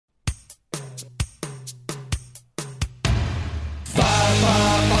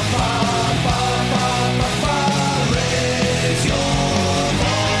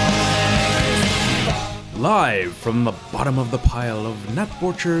Live from the bottom of the pile of Nat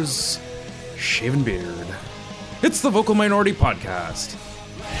Borcher's shaven beard. It's the Vocal Minority Podcast.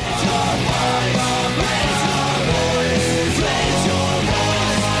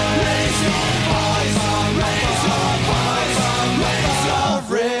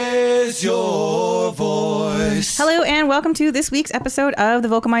 Raise your voice. Hello and welcome to this week's episode of the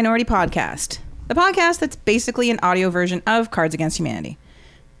Vocal Minority Podcast. The podcast that's basically an audio version of Cards Against Humanity.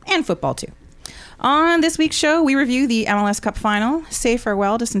 And football too. On this week's show, we review the MLS Cup Final, say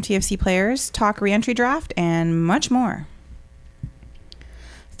farewell to some TFC players, talk re-entry draft, and much more.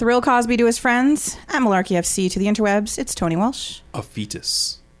 Thrill Cosby to his friends, at Malarkey FC to the interwebs, it's Tony Walsh. A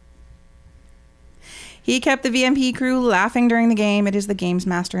fetus. He kept the VMP crew laughing during the game. It is the games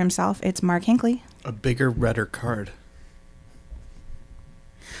master himself. It's Mark Hinckley. A bigger, redder card.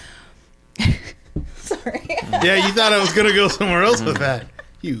 Sorry. Yeah, you thought I was going to go somewhere else with that.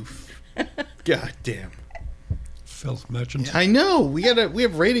 You. God damn. Filth merchant. I know. We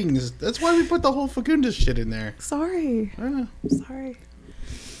have ratings. That's why we put the whole Facundas shit in there. Sorry. Sorry.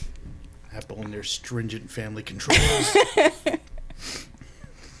 Apple and their stringent family controls.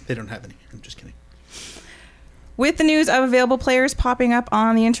 They don't have any. I'm just kidding. With the news of available players popping up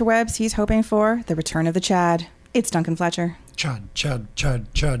on the interwebs, he's hoping for the return of the Chad. It's Duncan Fletcher. Chad. I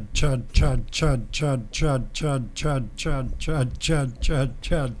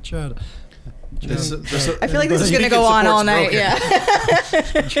feel like this is going to go on all night. Yeah.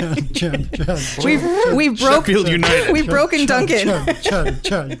 We've Sheffield United. We've broken Duncan. Chad.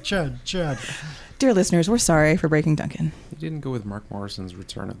 Dear listeners, we're sorry for breaking Duncan. You didn't go with Mark Morrison's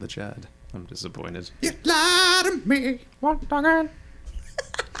Return of the Chad. I'm disappointed. You lied to me. What, Duncan?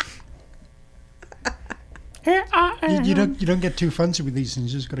 Here I am. You don't get too fancy with these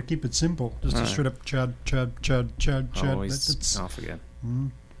things. You just got to keep it simple. Just a straight up Chad. Always off again.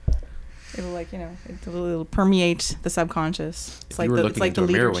 It'll it'll permeate the subconscious. If you were looking into a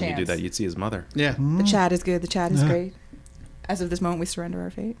mirror when you do that, you'd see his mother. Yeah. The Chad is good. The Chad is great. As of this moment, we surrender our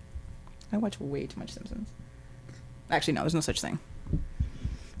fate. I watch way too much Simpsons. Actually, no, there's no such thing.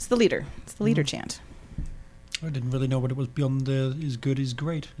 It's the leader. It's the leader chant. I didn't really know what it was beyond the is good is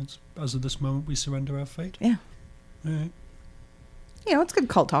great. It's as of this moment we surrender our fate. Yeah. All right. It's good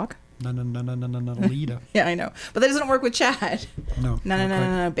cult talk. No, leader. Yeah, I know. But that doesn't work with Chad. No.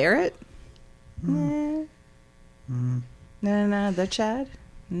 No. Barrett? No, the Chad?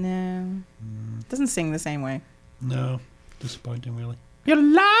 No. Doesn't sing the same way. No. Disappointing, really. You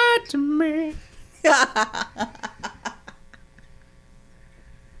lied to me.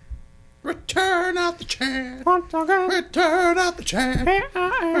 Return of the Chad. What, Duncan? Return of the Chad. Here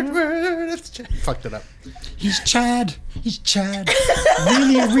I am. Return of the Chad. Fucked it up. He's Chad. Really Chad.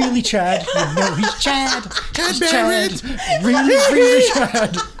 You know he's Chad. Chad He's Barrett. Really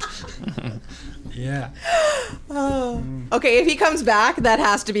Chad. Yeah. Okay, if he comes back, that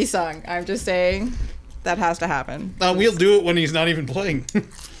has to be sung. I'm just saying. That has to happen. We'll do it when he's not even playing.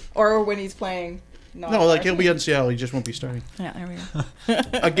 Or when he's playing. No, like he'll be on Seattle. He just won't be starting. Yeah, there we go.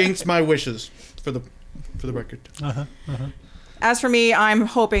 Against my wishes, for the record. As for me, I'm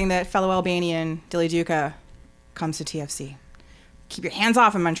hoping that fellow Albanian Dilly Duca comes to TFC. Keep your hands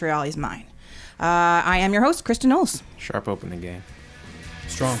off him, Montreal. He's mine. I am your host, Kristen Knowles. Sharp opening game.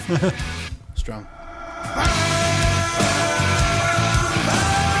 Strong. Strong.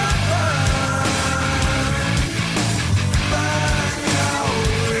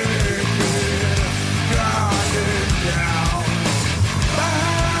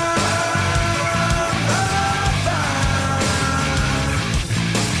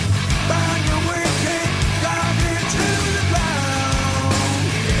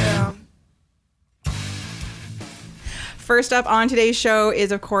 First up on today's show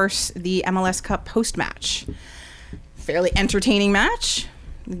is, of course, the MLS Cup post-match. Fairly entertaining match.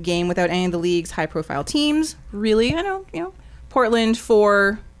 Game without any of the league's high-profile teams. Really, I know, Portland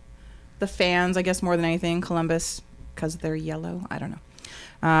for the fans, I guess, more than anything. Columbus, because they're yellow. I don't know.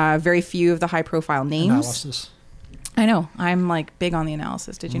 Very few of the high-profile names. Analysis. I know. I'm, big on the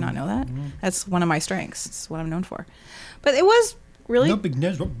analysis. Did you not know that? That's one of my strengths. It's what I'm known for. But it was really... No big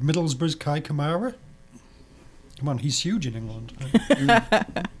names. What, Middlesbrough's Kai Kamara? Come on, he's huge in England.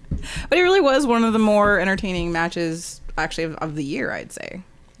 But it really was one of the more entertaining matches, actually, of the year, I'd say.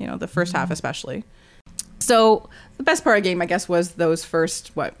 The first half especially. So the best part of the game, I guess, was those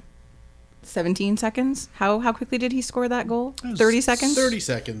first, 17 seconds? How quickly did he score that goal? 30 seconds? 30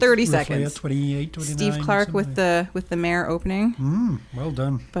 seconds. 30 Roughly, seconds. 28, 29. Steve Clark with the Mare opening. Well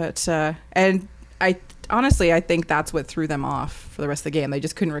done. But and I honestly think that's what threw them off for the rest of the game. They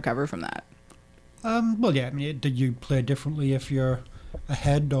just couldn't recover from that. Well, yeah. I mean, did you play differently if you're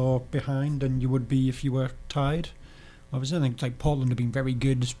ahead or behind than you would be if you were tied. Obviously, I think like Portland have been very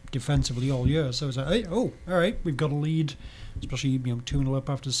good defensively all year, so it's like, hey, all right, we've got a lead, especially 2-0 up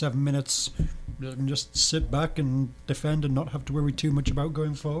after 7 minutes. You can just sit back and defend and not have to worry too much about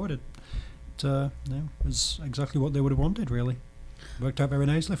going forward. It was exactly what they would have wanted, really. Worked out very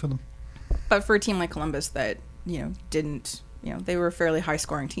nicely for them. But for a team like Columbus that, didn't, they were a fairly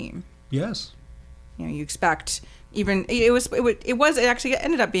high-scoring team. Yes. You expect even it actually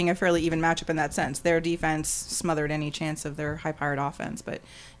ended up being a fairly even matchup in that sense. Their defense smothered any chance of their high-powered offense, but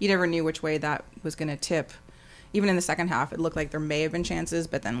you never knew which way that was going to tip. Even in the second half, it looked like there may have been chances,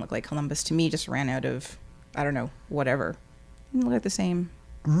 but then looked like Columbus to me just ran out of, I don't know, whatever. It looked like the same.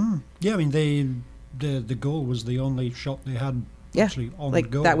 Yeah, I mean the goal was the only shot they had actually on the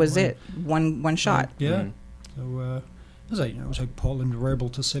goal. That was it. One shot. Yeah. So it was like Portland were able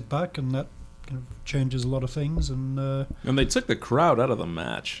to sit back, and that kind of changes a lot of things. And they took the crowd out of the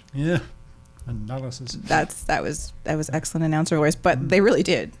match. Yeah. Analysis. That was excellent announcer voice, but they really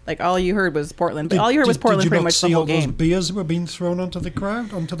did. Like all you heard was Portland. But all you heard was Portland pretty much the whole game. Did you not see all those beers that were being thrown onto the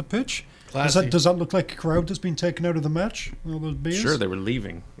crowd, onto the pitch? Classy. Does that look like a crowd that's been taken out of the match? All those beers? Sure, they were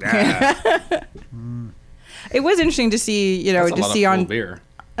leaving. It was interesting to see, That's to see on beer.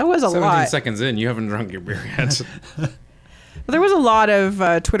 It was a 17 lot. seconds in, you haven't drunk your beer yet. There was a lot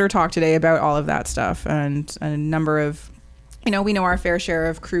of Twitter talk today about all of that stuff, and a number of, we know our fair share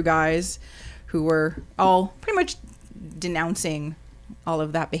of crew guys who were all pretty much denouncing all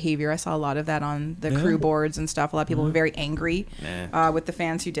of that behavior. I saw a lot of that on the crew boards and stuff. A lot of people were very angry with the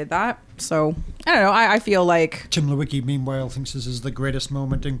fans who did that. So, I don't know. I feel like... Tim Lewicki, meanwhile, thinks this is the greatest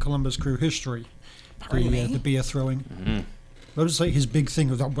moment in Columbus Crew history. The beer throwing. Mm-hmm. That was like his big thing.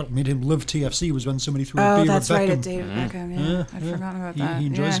 What made him love TFC was when somebody threw a beer at Beckham. Oh, that's right, at David Beckham. Yeah, I'd forgotten about that. He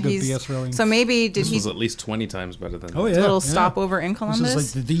enjoys good beer throwing. So maybe this was at least 20 times better than a little stopover in Columbus.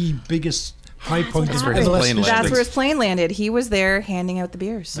 This is like the biggest high point. That's where his plane landed. That's where his plane landed. He was there handing out the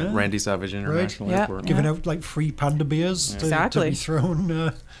beers. At Randy Savage International Airport. Giving out like free panda beers to be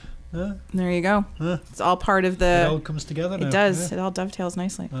thrown. There you go. It's all part of the... It all comes together now. It does. It all dovetails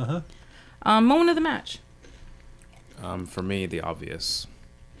nicely. Moment of the match. For me, the obvious.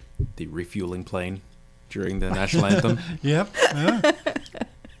 The refueling plane during the national anthem. Yep.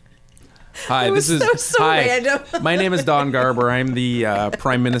 Hi, this is so random. My name is Don Garber. I'm the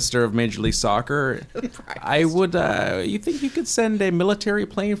Prime Minister of Major League Soccer. I would. You think you could send a military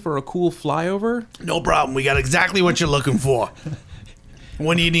plane for a cool flyover? No problem. We got exactly what you're looking for.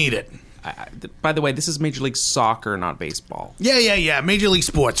 When do you need it? By the way, this is Major League Soccer, not baseball. Yeah. Major League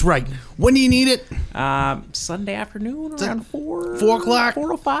Sports, right. When do you need it? Sunday afternoon around 4. 4 o'clock?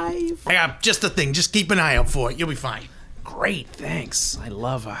 4:05. I got just the thing. Just keep an eye out for it. You'll be fine. Great, thanks. I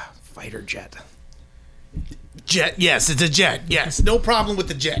love a fighter jet. Jet, yes, it's a jet. Yes, no problem with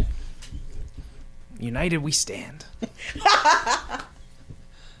the jet. United we stand.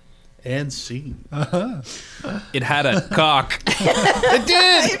 And scene. It had a cock. It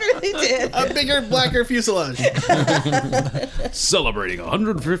did. It really did. A bigger, blacker fuselage. Celebrating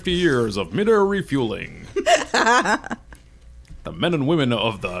 150 years of mid-air refueling. The men and women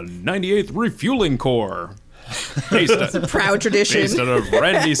of the 98th Refueling Corps. It's a proud tradition. Based out of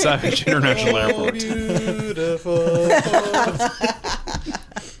Randy Savage International Airport. Beautiful.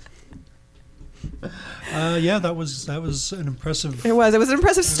 That was an impressive. It was an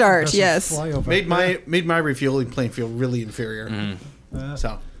impressive start. Yes, flyover. Made my refueling plane feel really inferior.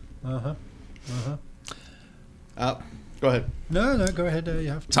 So. Go ahead. No, go ahead. You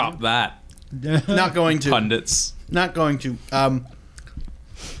have to. Top that. Not going to. Pundits. Not going to.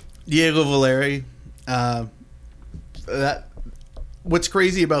 Diego Valeri. What's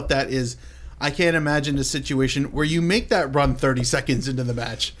crazy about that is I can't imagine a situation where you make that run 30 seconds into the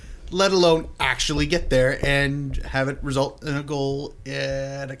match, let alone actually get there and have it result in a goal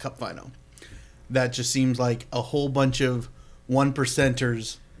at a cup final. That just seems like a whole bunch of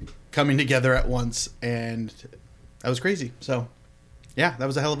 1%ers coming together at once, and that was crazy. So, yeah, that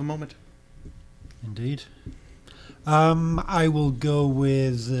was a hell of a moment. Indeed. I will go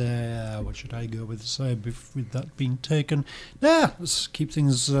with what should I go with? With that being taken, let's keep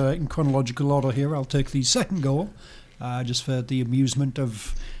things in chronological order here. I'll take the second goal, just for the amusement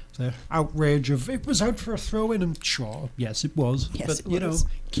of the outrage of it was out for a throw-in, and sure, yes, it was. Yes, but it was.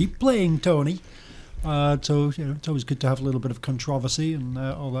 Keep playing, Tony. So it's always good to have a little bit of controversy and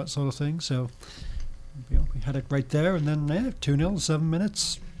all that sort of thing. So we had it right there, and then 2-0, 7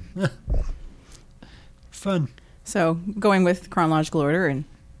 minutes. Fun. So going with chronological order, and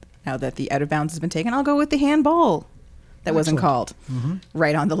now that the out of bounds has been taken, I'll go with the handball that wasn't called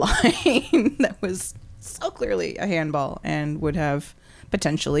right on the line. That was so clearly a handball and would have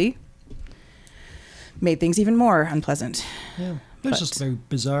potentially made things even more unpleasant. Yeah. It's just very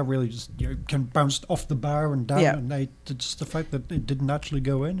bizarre, really. Just can bounce off the bar and down, Yeah. and just the fact that it didn't actually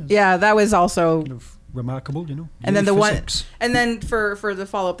go in is Yeah, that was also. kind of remarkable, And then the Physics. one, and then for the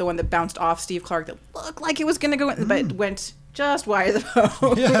follow up, the one that bounced off Steve Clark that looked like it was going to go in, but went just wide of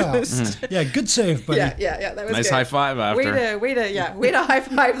the post. Yeah, good save, buddy. Yeah, that was Nice good. high five after. Way to high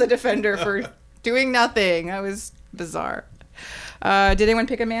five the defender for doing nothing. That was bizarre. Did anyone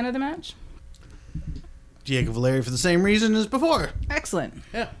pick a man of the match? Diego Valeri for the same reason as before. Excellent.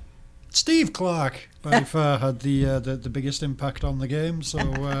 Yeah. Steve Clark by far had the biggest impact on the game, so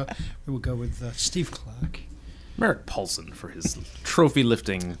we will go with Steve Clark. Merrick Paulson for his trophy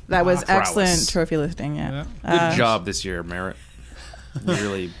lifting. That was prowess. excellent trophy lifting. Yeah. Good job this year, Merritt.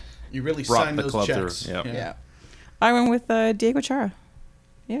 You really Brought signed the those club checks. through. Yep. Yeah. I went with Diego Chara.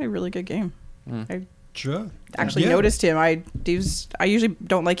 He had a really good game. I Sure. actually noticed him. I usually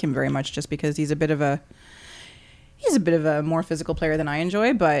don't like him very much just because he's a bit of a more physical player than I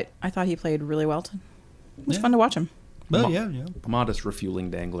enjoy, but I thought he played really well. It was fun to watch him. Well, Mo- yeah. A modest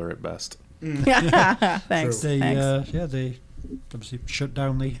refueling dangler at best. Thanks. They Thanks. they obviously shut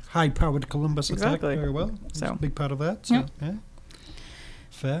down the high-powered Columbus Exactly. attack very well. It's So- a big part of that. So, Yep. yeah.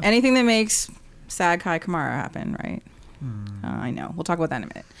 Fair. Anything that makes Sagai Kamara happen, right? I know. We'll talk about that in a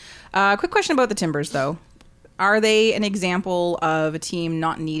minute. Quick question about the Timbers, though. Are they an example of a team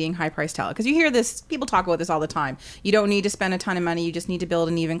not needing high-priced talent? Because you hear this, people talk about this all the time. You don't need to spend a ton of money. You just need to build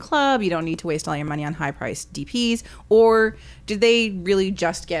an even club. You don't need to waste all your money on high-priced DPs. Or did they really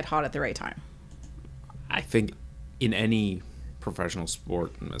just get hot at the right time? I think in any professional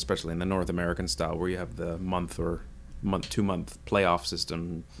sport, especially in the North American style, where you have the month or 2-month playoff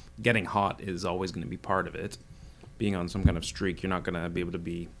system, getting hot is always going to be part of it. Being on some kind of streak, you're not going to be able to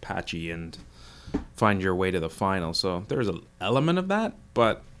be patchy and find your way to the final. So there's an element of that,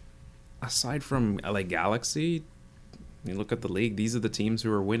 but aside from LA Galaxy, you look at the league, these are the teams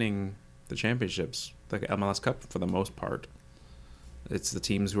who are winning the championships, the MLS Cup for the most part. It's the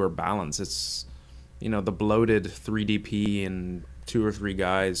teams who are balanced. It's, the bloated 3DP and 2 or 3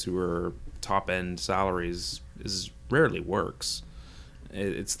 guys who are top end salaries is rarely works.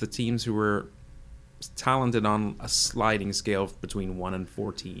 It's the teams who are talented on a sliding scale between 1 and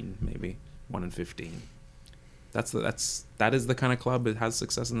 14, maybe 1 and 15. That is the kind of club that has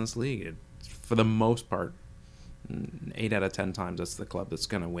success in this league. For the most part, 8 out of 10 times, that's the club that's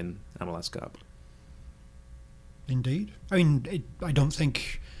going to win MLS Cup. Indeed. I mean, I don't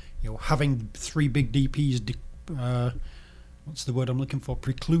think having 3 big DPs. What's the word I'm looking for?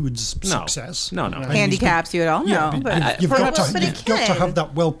 Precludes success. No. I mean, Handicaps you at all? Yeah, No. but But you've got but it to can. have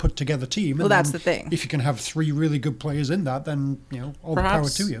that well put together team. Well, and that's then the thing. If you can have 3 really good players in that, then all the power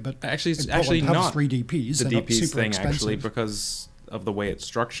Perhaps- to you. But actually, if it's actually Portland have not 3 DPs. the they're not DPs super thing, expensive. actually, because of the way it's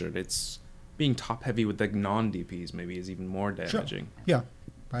structured. It's being top heavy with the non-DPs maybe is even more damaging. Yeah.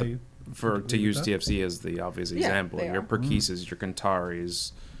 I To agree use with that. TFC as the obvious Yeah, example, they your are. Perkises, your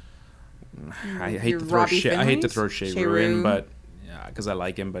Kantaris. I hate Your to throw Robbie I hate to Finleys? throw Shea Shea Rue in, Rue. but because I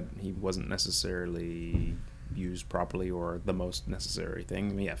like him, but he wasn't necessarily used properly or the most necessary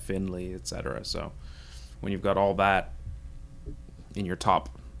thing. Yeah, Finley, etc. So when you've got all that in your top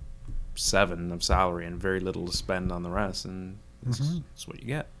 7 of salary and very little to spend on the rest, and that's what you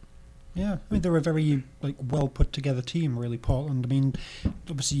get. Yeah, I mean, they're a very well put together team, really, Portland. I mean,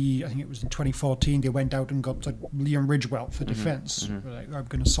 obviously, I think it was in 2014 they went out and got Liam Ridgewell for defence. I'm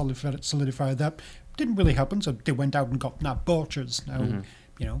going to solidify that. Didn't really happen, so they went out and got Nat Borchers.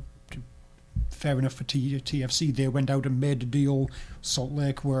 Now, fair enough for TFC. They went out and made a deal. Salt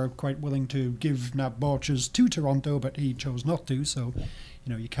Lake were quite willing to give Nat Borchers to Toronto, but he chose not to. So,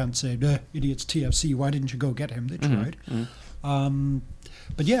 you can't say, idiots TFC, why didn't you go get him? They tried.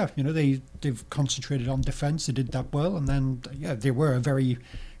 But yeah, they've concentrated on defence. They did that well, and then they were a very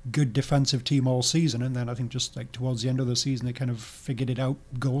good defensive team all season. And then I think just towards the end of the season, they kind of figured it out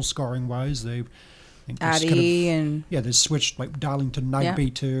goal scoring wise. They Addy and they switched Darlington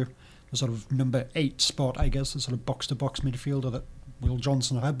Nagbe to the sort of number 8 spot, I guess, the sort of box to box midfielder that Will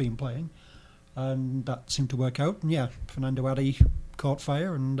Johnson had been playing, and that seemed to work out. And Fernando Addy caught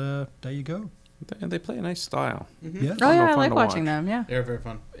fire, and there you go. They play a nice style. Yeah. oh yeah, I fun like to watching watch. them. Yeah, They're very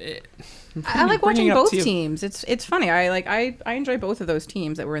fun. I like watching Bringing up both TF teams. It's funny. I enjoy both of those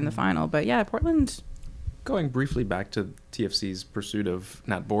teams that were in the final. But yeah, Portland. Going briefly back to TFC's pursuit of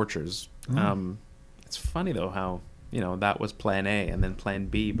Nat Borchers, it's funny though how that was Plan A, and then Plan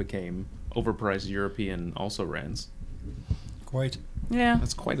B became overpriced European also rans. Quite. Yeah,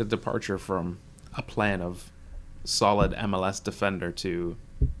 That's quite a departure from a plan of solid MLS defender to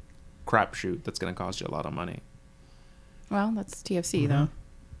crapshoot that's going to cost you a lot of money. Well, that's TFC though.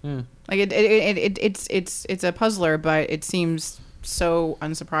 Yeah. Like it's a puzzler, but it seems so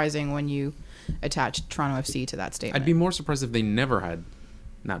unsurprising when you attach Toronto FC to that statement. I'd be more surprised if they never had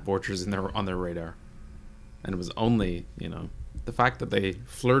Nat Borchers on their radar, and it was only the fact that they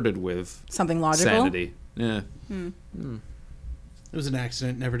flirted with something logical. sanity. Yeah. It was an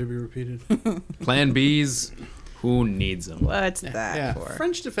accident, never to be repeated. Plan Bs. Who needs them? What's that Yeah, for?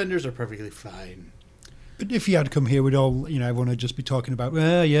 French defenders are perfectly fine. But if he had come here, we'd all, everyone would just be talking about,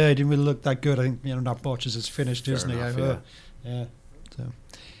 well, yeah, he didn't really look that good. I think, Nat Borchers is finished, Fair isn't enough, he? yeah. Yeah. So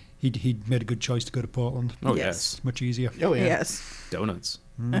he'd made a good choice to go to Portland. Oh Yes. yes, Much easier. Oh yeah, Yes. donuts.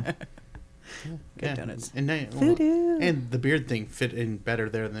 Good yeah. donuts. And Voodoo. and the beard thing fit in better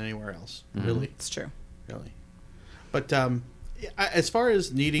there than anywhere else. Really, It's true. really. But as far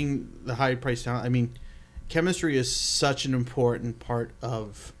as needing the high price talent, I mean, chemistry is such an important part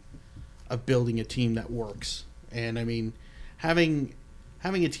of building a team that works. And I mean, having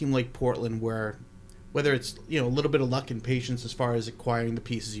a team like Portland, where whether it's a little bit of luck and patience as far as acquiring the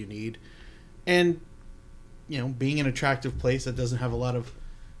pieces you need, and being an attractive place that doesn't have a lot of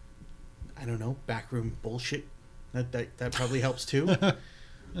backroom bullshit, that probably helps too.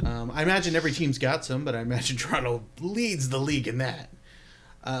 I imagine every team's got some, but I imagine Toronto leads the league in that.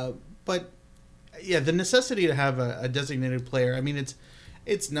 But yeah, the necessity to have a designated player. I mean,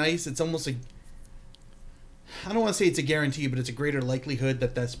 it's nice. It's almost like, I don't want to say it's a guarantee, but it's a greater likelihood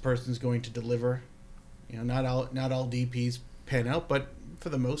that this person's going to deliver. Not all DPs pan out, but for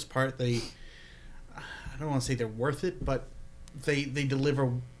the most part, I don't want to say they're worth it, but they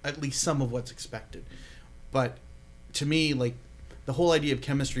deliver at least some of what's expected. But to me, like, the whole idea of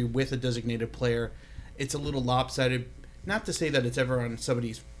chemistry with a designated player, it's a little lopsided. Not to say that it's ever on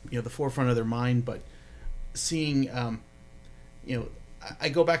somebody's the forefront of their mind, but seeing I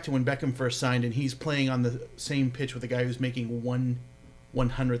go back to when Beckham first signed, and he's playing on the same pitch with a guy who's making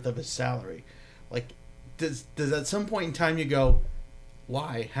 1/100th of his salary. Like, does at some point in time you go,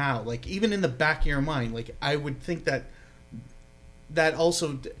 why, how? Like, even in the back of your mind, like, I would think that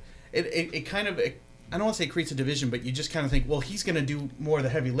also it kind of, I don't want to say it creates a division, but you just kind of think, well, he's going to do more of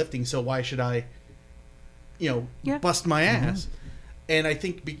the heavy lifting, so why should I bust my ass? And I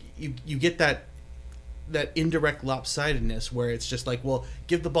think you get that indirect lopsidedness where it's just like, well,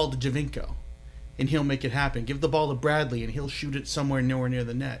 give the ball to Javinko and he'll make it happen. Give the ball to Bradley and he'll shoot it nowhere near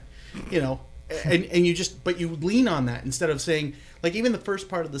the net. And you lean on that instead of saying, like, even the first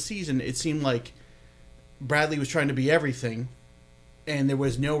part of the season, it seemed like Bradley was trying to be everything and there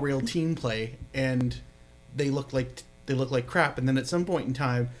was no real team play and they looked like crap. And then at some point in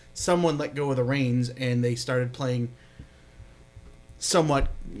time, someone let go of the reins and they started playing somewhat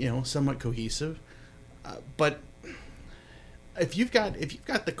cohesive. But if you've got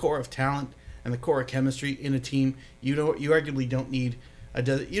the core of talent and the core of chemistry in a team, you arguably don't need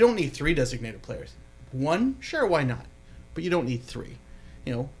you don't need 3 designated players. 1, sure, why not? But you don't need 3.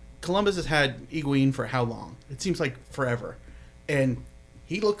 Columbus has had Higuain for how long? It seems like forever, and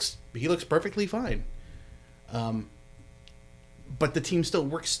he looks perfectly fine. But the team still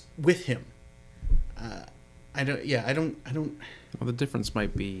works with him. I don't. Well, the difference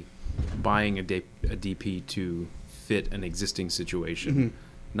might be buying a DP to fit an existing situation,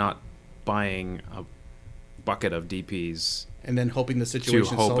 not buying a bucket of DPs and then hoping the to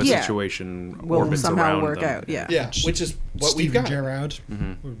situation hope a solves. Yeah. situation Will orbits somehow around work them. out. Yeah. Yeah, which is what we've Steven got. Gerrard.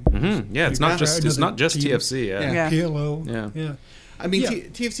 Yeah, it's not just team. TFC. Yeah. Yeah. Pirlo. Yeah. I mean, Yeah.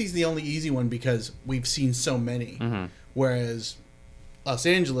 TFC is the only easy one because we've seen so many, whereas Los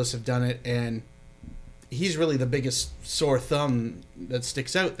Angeles have done it, and he's really the biggest sore thumb that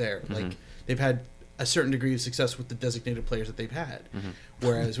sticks out there. Like, they've had a certain degree of success with the designated players that they've had,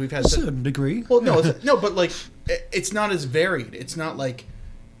 whereas we've had A certain degree. well, no, but like, it's not as varied. It's not like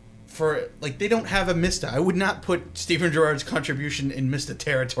they don't have a Mista. I would not put Steven Gerrard's contribution in Mista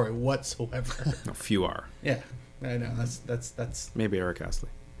territory whatsoever. A few are. Yeah, I know. That's Maybe Eric Astley.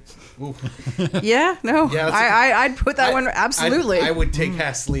 ooh. Yeah, no, Yeah, that's I'd put that one absolutely. I would take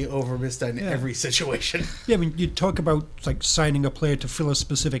Hasley over Mista in every situation. Yeah, I mean, you talk about like signing a player to fill a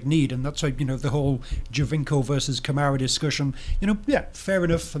specific need, and that's like the whole Javinko versus Kamara discussion. Yeah, fair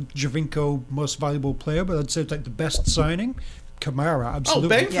enough. Javinko, most valuable player, but I'd say it's like the best signing. Kamara, absolutely.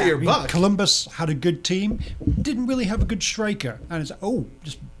 bang for your buck. Columbus had a good team, didn't really have a good striker, and it's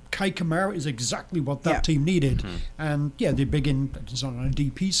just Kai Kamara is exactly what that team needed. And yeah, they're big in. He's not on a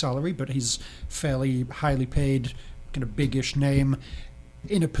DP salary, but he's fairly highly paid, kind of biggish name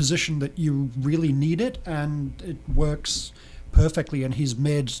in a position that you really need it, and it works perfectly. And he's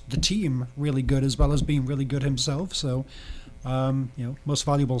made the team really good as well as being really good himself. So, most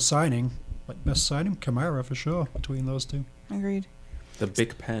valuable signing. like best signing, Kamara for sure between those two. Agreed. The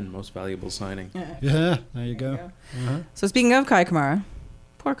Big Pen, most valuable signing. Yeah, there you go. Uh-huh. So speaking of Kai Kamara,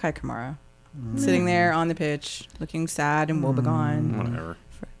 poor Kai Kamara, sitting there on the pitch, looking sad and woebegone. Whatever.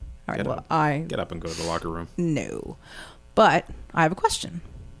 All right, Get well, up. I Get up and go to the locker room. no, but I have a question.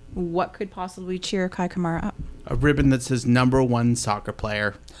 What could possibly cheer Kai Kamara up? A ribbon that says #1 soccer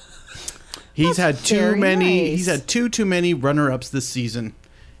player. He's had very He's nice. had too many runner-ups this season,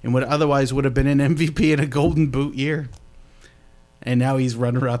 in what otherwise would have been an MVP and a Golden Boot year. And now he's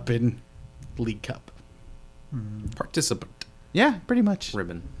runner-up in League Cup. Participant Yeah, pretty much.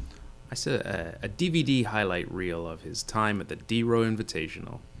 ribbon. I saw a DVD highlight reel of his time at the D-Row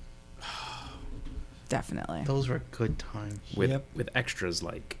Invitational Definitely. Those were good times. with extras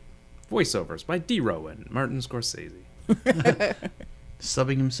like voiceovers by D-Row and Martin Scorsese.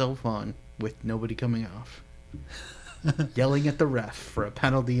 Subbing himself on with nobody coming off. Yelling at the ref for a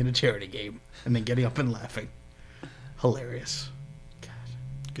penalty in a charity game. And then getting up and laughing. Hilarious.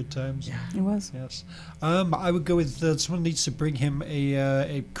 Good times. Yeah. It was. Yes. I would go with someone needs to bring him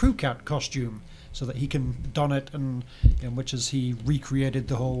a crew cat costume so that he can don it, and which is he recreated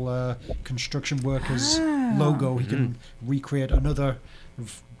the whole construction workers logo. He can recreate another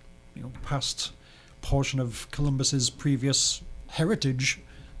past portion of Columbus's previous heritage,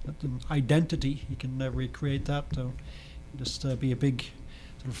 identity. He can recreate that. So just be a big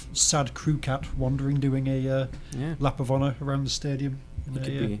sort of sad crew cat wandering, doing a Yeah. lap of honor around the stadium. He could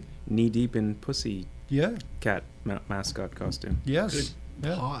be knee deep in pussy Yeah. cat mascot costume. Yes. Good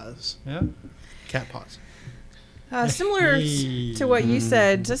Yeah. pause. Yeah. Cat pause. Similar to what you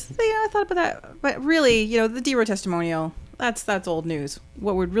said, just I thought about that, but really, the D-Row testimonial, that's old news.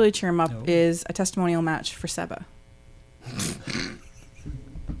 What would really cheer him up No. is a testimonial match for Seba.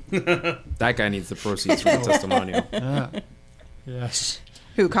 That guy needs the proceeds from the testimonial. Ah. Yes.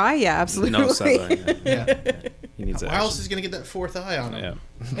 Who, Kai? Yeah, absolutely. No, Seba. Yeah. Yeah. He needs How else is he going to get that fourth eye on him?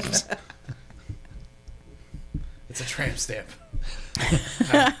 Yeah. It's a tramp stamp.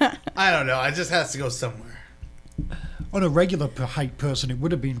 I don't know. It just has to go somewhere. On a regular height person, it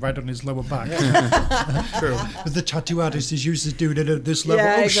would have been right on his lower back. True. But the tattoo artist is used to doing it at this level.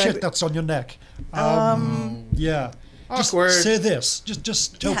 Yeah, Oh exactly. shit, that's on your neck. Yeah. Just Awkward. say this.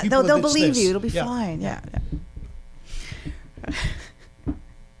 Just tell Yeah, people they'll that it's believe this. you. It'll be Yeah. fine. Yeah.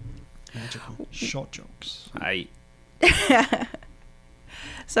 Magical. Short jokes.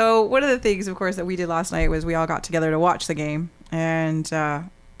 So one of the things, of course, that we did last night was we all got together to watch the game, and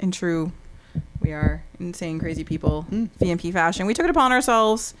in true, we are insane, crazy people, VMP fashion. We took it upon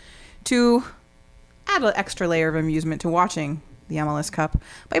ourselves to add an extra layer of amusement to watching the MLS Cup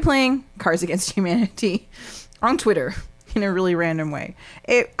by playing Cards Against Humanity on Twitter in a really random way.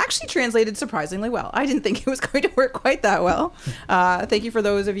 It actually translated surprisingly well. I didn't think it was going to work quite that well. Thank you for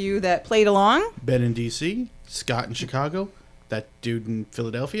those of you that played along. Ben in DC, Scott in Chicago, that dude in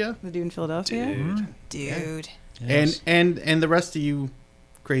Philadelphia, The dude in Philadelphia. Dude. Yes. and the rest of you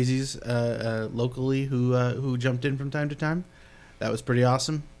crazies locally who jumped in from time to time. That was pretty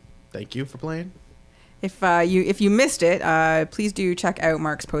awesome. Thank you for playing. If you missed it, please do check out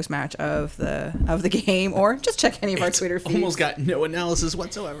Mark's post match of the game, or just check any of our Twitter feeds. Almost got no analysis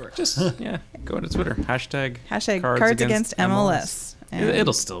whatsoever. Just go to Twitter. Hashtag Cards against MLS. And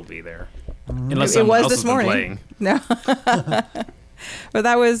It'll still be there. Unless it someone was else this has been morning. playing. No, but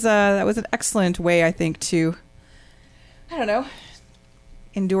that was an excellent way, I think, to not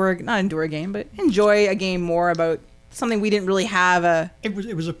endure a game, but enjoy a game more about something we didn't really have It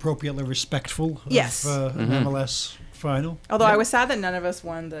was appropriately respectful of Yes. an MLS final. Although I was sad that none of us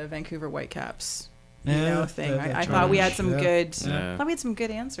won the Vancouver Whitecaps thing. I thought we had some good. Yeah. I thought we had some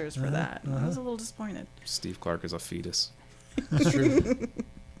good answers for that. I was a little disappointed. Steve Clark is a fetus. It's true.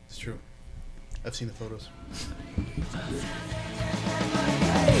 It's true. I've seen the photos.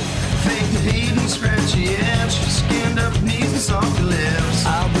 Fake the heat and scratchy edge, skinned up knees and soft lips.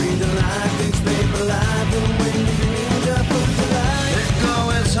 I'll breathe the life, fix paper life, and when you build up with the light. Let go,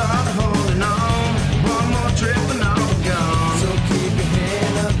 it's hard holding on. One more trip and I'll be gone. So keep your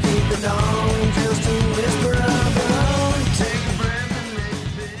head up, keep it on, just a whisper of your own. Take a breath and make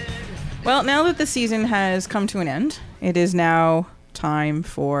it big. Well, now that the season has come to an end, it is now time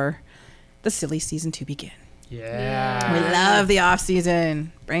for the silly season to begin. Yeah. We love the off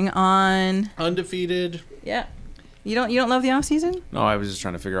season. Bring on. Undefeated. Yeah. You don't love the off season? No, I was just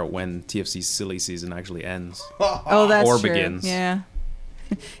trying to figure out when TFC's silly season actually ends. Oh, that's Or true. begins. Yeah.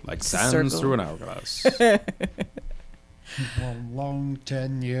 Like a sands circle. through an hourglass. Well, long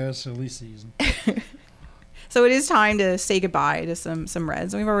 10-year silly season. So it is time to say goodbye to some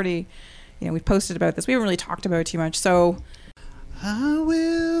Reds. And we've already, we've posted about this. We haven't really talked about it too much. So I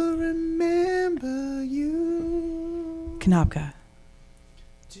will remember you. Kanopka.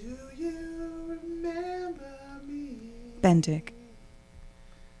 Do you remember me? Bendick.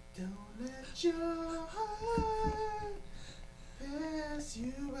 Don't let your heart pass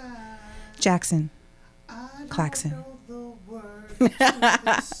you by. Jackson. I don't Claxon. know the words to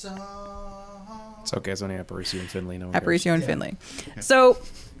this song. It's okay. It's only Aparicio and Finley. No one Aparicio and Yeah. Finley. So,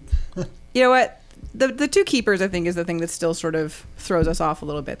 you know what? The two keepers, I think, is the thing that still sort of throws us off a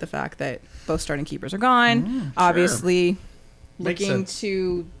little bit. The fact that both starting keepers are gone. Obviously, Makes looking sense.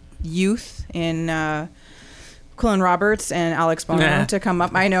 to youth in Quillen Roberts and Alex Bono Nah. to come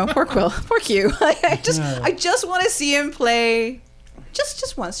up. I know, poor Quill, poor Q. I just want to see him play.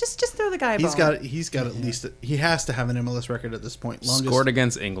 Just once. Just throw the guy a bone. He's got at least he has to have an MLS record at this point. Scored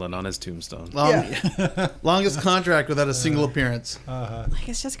against England on his tombstone. Longest contract without a single appearance. Like,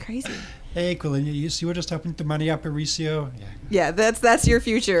 it's just crazy. Hey, Quillen, you see what just happened to Manny Aparicio? Yeah. Yeah, that's your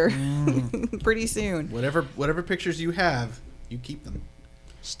future. Pretty soon. Whatever pictures you have, you keep them.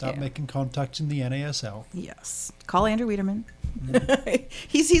 Start Yeah. making contacts in the NASL. Yes. Call Andrew Wiederman.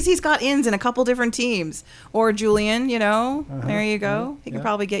 he's got ins in a couple different teams. Or Julian, there you go. He can Yeah.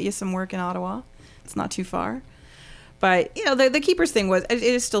 probably get you some work in Ottawa. It's not too far. But, the keepers thing it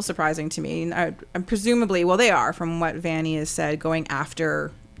is still surprising to me. And presumably, well, they are, from what Vanny has said, going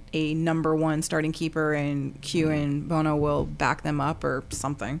after a number one starting keeper, and Q and Bono will back them up or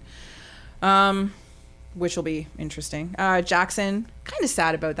something. Which will be interesting. Jackson, kind of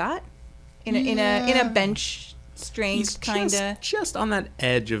sad about that. In a bench strength kind of. just on that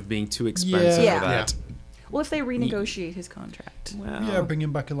edge of being too expensive Yeah. for that. Well, if they renegotiate his contract. Well, Yeah, bring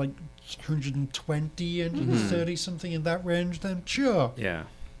him back at like 120, 130, something in that range, then sure. yeah.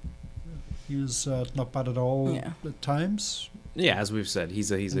 He was not bad at all Yeah. at times. Yeah, as we've said,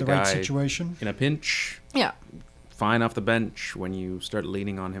 he's In a the guy right situation. in a pinch, Yeah. fine off the bench. When you start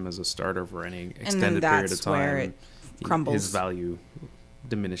leaning on him as a starter for any extended period that's of time, where it crumbles. his value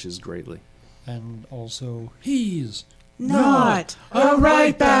diminishes greatly. And also, he's Not a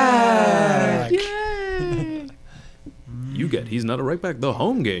right back. You get he's not a right back the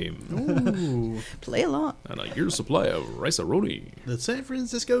home game play along. and a year's supply of rice-a-roni. The San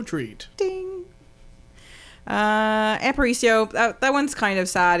Francisco treat. Ding. Aparicio, that one's kind of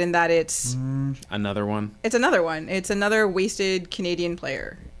sad in that it's Another one. another one. It's another wasted Canadian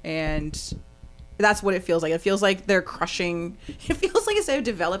player, and that's what it feels like. It feels like they're crushing. It feels like instead of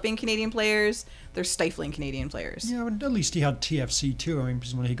developing Canadian players, they're stifling Canadian players. Yeah, and at least he had TFC too. I mean,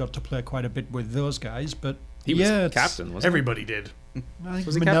 presumably he got to play quite a bit with those guys, but He was yeah, it's- captain, wasn't Everybody did. I think he?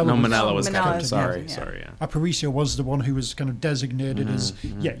 Was he captain? No, Manella was Manella captain. was Sorry, captain, yeah. sorry, yeah. Aparicio was the one who was kind of designated as,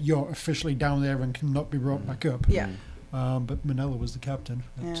 yeah, you're officially down there and cannot be brought back up. Yeah. But Manella was the captain.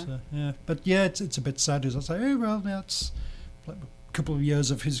 But, Yeah. But yeah, it's a bit sad. It's like, oh, well, that's like a couple of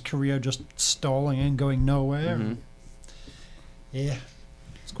years of his career just stalling and going nowhere. Mhm. Yeah.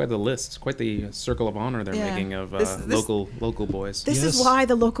 It's quite the list. It's quite the circle of honor they're Yeah. making of This- local boys. This is Yes. why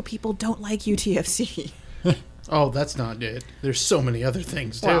the local people don't like UTFC. Oh, that's not it. There's so many other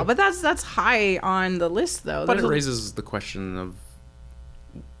things too. Wow, but that's high on the list though. But There's it a- raises the question of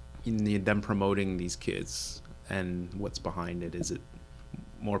them promoting these kids and what's behind it. Is it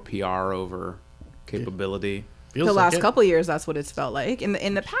more PR over capability? Feels the like last it. couple of years, that's what it's felt like.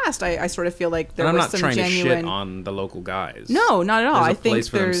 In the past, I sort of feel like there And I'm was not some trying genuine. to shit on the local guys. No, not at all. There's a I think place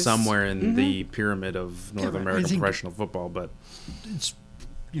for them there's somewhere in the pyramid of North I American think- professional football, but It's,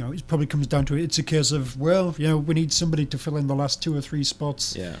 it probably comes down to it's a case of, well, we need somebody to fill in the last 2 or 3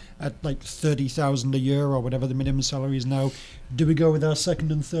 spots yeah. at like 30,000 a year or whatever the minimum salary is now. Do we go with our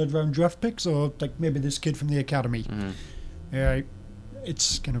second and third round draft picks or like maybe this kid from the academy? Yeah,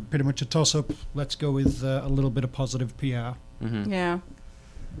 it's kind of pretty much a toss up. Let's go with a little bit of positive PR. Yeah,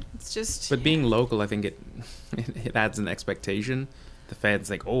 it's just. But being local, I think it adds an expectation. The fans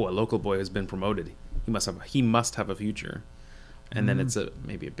think, oh, a local boy has been promoted. He must have a future, and then it's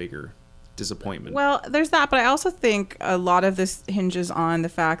maybe a bigger disappointment. Well, there's that, but I also think a lot of this hinges on the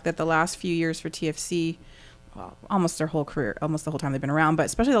fact that the last few years for TFC, well, almost their whole career, almost the whole time they've been around, but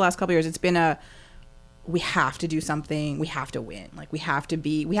especially the last couple of years, it's been we have to do something, we have to win, like we have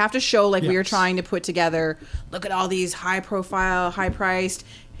to show like we are Yes. trying to put together, look at all these high profile, high priced,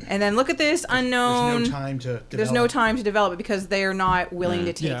 and then look at this unknown. There's no time to develop. There's no time to develop it because they are not willing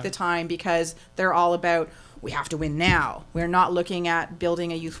to take Yeah. the time because they're all about we have to win now. We're not looking at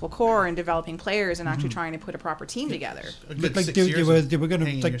building a youthful core and developing players and actually trying to put a proper team together. A Looked good like 6 they years were of they were going to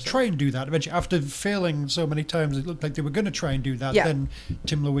hanging like yourself. try and do that eventually. After failing so many times, it looked like they were going to try and do that. Yeah. Then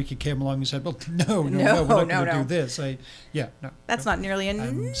Tim Lewicki came along and said, "Well, no, we're No, not going no, to no. do this." No. That's not nearly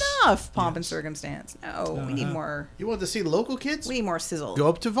enough pomp and circumstance. No, we need Uh-huh. more. You want to see local kids? We need more sizzle. Go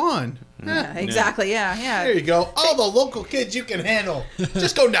up to Vaughn. Yeah, exactly. Yeah, yeah. There you go. All the local kids you can handle.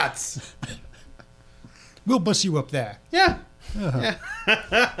 Just go nuts. We'll bus you up there. Yeah. Yeah.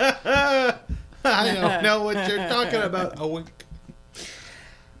 I don't know what you're talking about. A wink.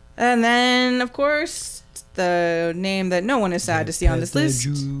 And then, of course, the name that no one is sad to see on this The list.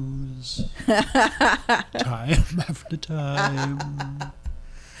 Jews. Time after time.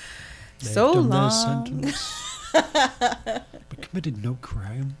 They've So done long. their sentence, but committed no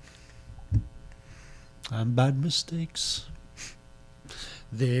crime and bad mistakes.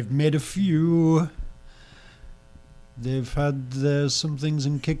 They've made a few. They've had some things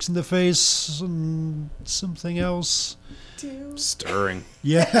and kicks in the face and something else. Stirring.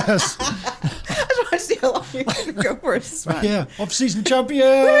 Yes. I just want to see how long you're going to go for this one. Yeah. Off-season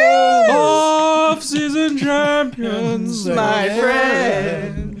champion. Off-season champions, My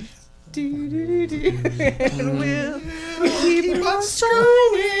friend. And we'll keep on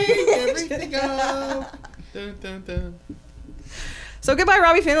showing everything up. Dun, dun, dun. So goodbye,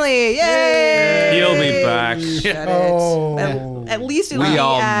 Robbie Finley. Yay! He'll be back. Shut it. Oh. At least it'll We be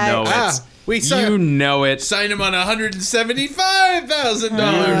all at- know it. We You signed, know it. signed him on $175,000. You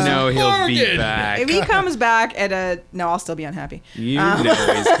know he'll be bargain. back. If he comes back at a... No, I'll still be unhappy. You know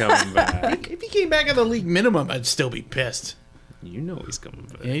he's coming back. If he came back at the league minimum, I'd still be pissed. You know he's coming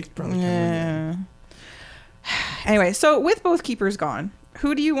back. Yeah, he's probably coming in. Yeah. Anyway, so with both keepers gone,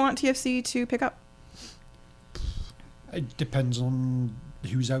 who do you want TFC to pick up? It depends on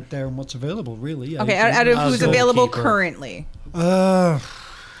who's out there and what's available, really. Okay, out of I'll who's go available keeper. currently. I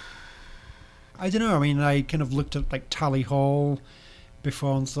don't know. I mean, I kind of looked at like Tally Hall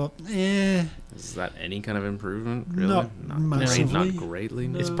before and thought, Is that any kind of improvement? Really? Not great, massively. not greatly.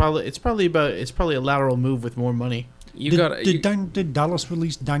 No. It's probably a lateral move with more money. You did, got did Dallas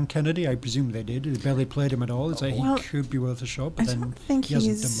release Dan Kennedy? I presume they did. They barely played him at all. It's like Well, he could be worth a shot, but I then don't think he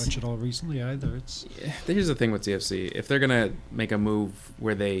hasn't he's- done much at all recently either. It's Here's the thing with TFC: if they're gonna make a move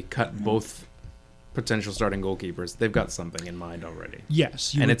where they cut both potential starting goalkeepers, they've got something in mind already,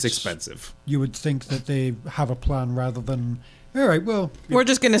 yes, you and would- it's expensive. You would think that they have a plan rather than all right. Well, We're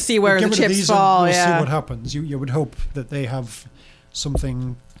just going to see where get the rid of chips these and fall. We'll see Yeah. what happens. You would hope that they have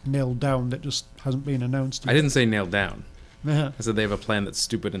something nailed down that just hasn't been announced. I didn't say nailed down. yet. I said they have a plan that's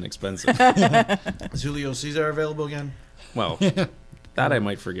stupid and expensive. Is Julio Cesar available again? Well, that I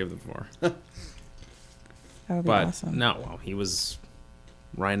might forgive them for. That would be But awesome. no, well, he was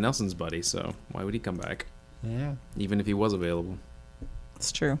Ryan Nelson's buddy, so why would he come back? Yeah. Even if he was available.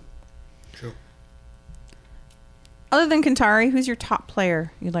 It's true. True. Other than Kantari, who's your top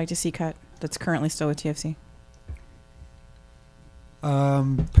player you'd like to see cut that's currently still with TFC?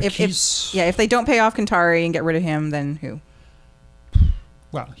 If Pakis, yeah, if they don't pay off Kantari and get rid of him, then who?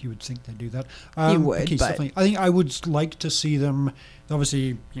 well, you would think they'd do that. You would, Pakis, but- definitely. I think I would like to see them.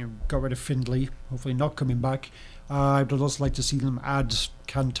 Obviously, got rid of Findlay. Hopefully, not coming back. I would also like to see them add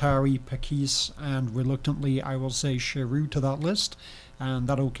Kantari, Pakis, and reluctantly, I will say Cheru to that list, and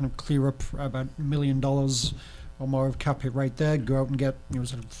that'll kind of clear up about $1 million or more of cap hit right there. Go out and get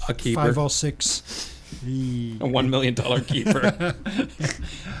sort of A keeper. 5 or 6. A $1 million keeper.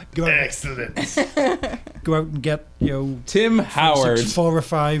 Go out, Excellent. go out and get Tim Howard. 4 or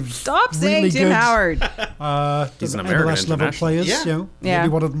 5. Stop saying really Tim good, Howard. He's an MLS American level international. players. Yeah. Yeah.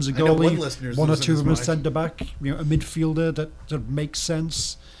 Maybe one of them's a I know one goalie, listener's one or losing two of his them a mind. centre back. A midfielder that makes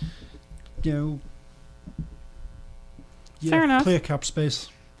sense. Fair enough. Clear cap space.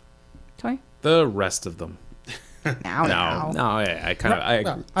 Toy? The rest of them. Now.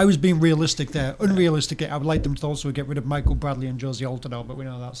 I was being realistic there. Unrealistic, I would like them to also get rid of Michael Bradley and Josie Altidore, but we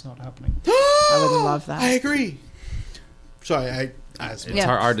know that's not happening. I would love that. I agree. Sorry, It's Yeah.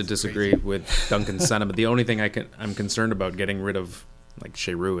 hard to disagree with Duncan's sentiment. The only thing I'm concerned about getting rid of, like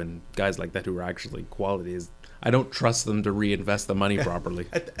Cheru and guys like that who are actually quality, is I don't trust them to reinvest the money properly.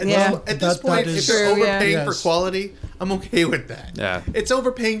 At Yeah. this, at this That point, is if they're true, yeah. overpaying for Yes. quality, I'm okay with that. Yeah. It's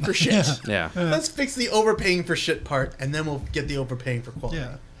overpaying for shit. Yeah. Let's fix the overpaying for shit part, and then we'll get the overpaying for quality.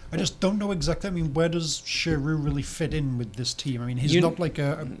 Yeah. I just don't know exactly. I mean, where does Cheru really fit in with this team? I mean, he's You- not like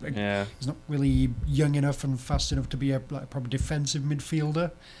Yeah. he's not really young enough and fast enough to be a proper defensive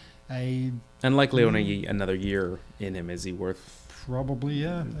midfielder. And likely only another year in him. Is he worth Probably,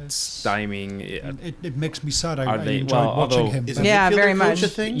 yeah. stymieing? It makes me sad. Are I they- enjoyed well, watching although- him. Is but Yeah, midfielder very coach much. a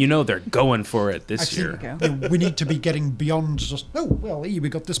thing? You know they're going for it this Actually, year. Okay. you know, we need to be getting beyond just, oh, well, we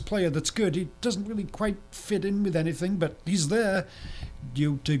got this player that's good. He doesn't really quite fit in with anything, but he's there.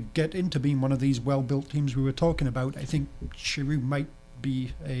 To get into being one of these well-built teams we were talking about, I think Giroud might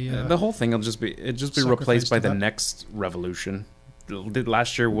be a... The whole thing will just be sacrifice replaced by to the that. next revolution.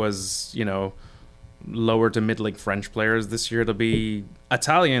 Last year was lower to mid-league French players. This year it'll be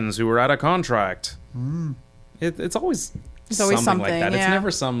Italians who are out of contract. It's always something like something, that. It's yeah. never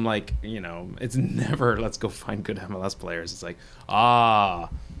some it's never let's go find good MLS players. It's like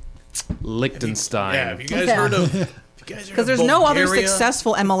Liechtenstein. Yeah, have you guys Yeah. heard of? Because there's no other Bulgaria?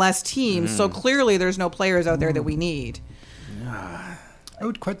 successful MLS teams, so clearly there's no players out there that we need. I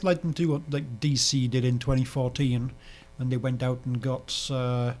would quite like them to do what like DC did in 2014 when they went out and got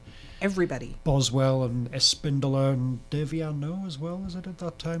Everybody. Boswell and Espindola and Deviano as well, is it at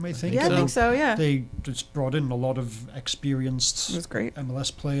that time, I think? Yeah, I think so, yeah. They just brought in a lot of experienced It was great. MLS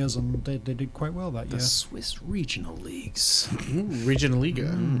players, and they did quite well that The year. Swiss regional leagues. Regional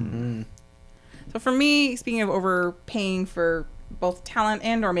Liga. So for me, speaking of overpaying for both talent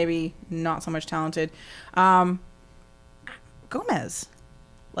and or maybe not so much talented, Gomez.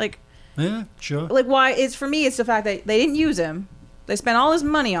 Like Yeah, sure. why it's for me it's the fact that they didn't use him. They spent all his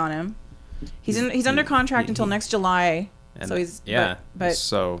money on him. He's under contract until next July. And So he's but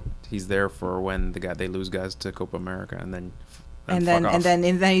so he's there for when they lose guys to Copa America and then and fuck off. then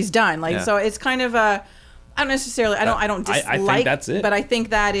he's done. Like Yeah. so it's kind of a I don't necessarily I don't I dislike think that's it. but I think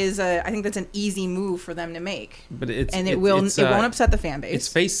that's an easy move for them to make. But it's And it won't upset the fan base. It's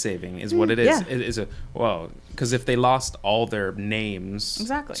face saving is what it is. yeah. It is because if they lost all their names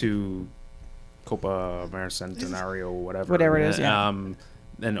Exactly. to Copa Americentenario, Whatever it is, yeah.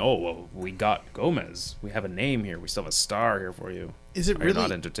 Then we got Gomez. We have a name here. We still have a star here for you. Is it Are you not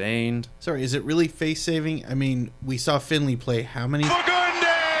really? entertained? Sorry, is it really face saving? I mean, we saw Finley play how many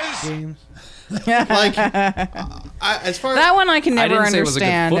games? Like, as far as That one I can I never didn't say it was a good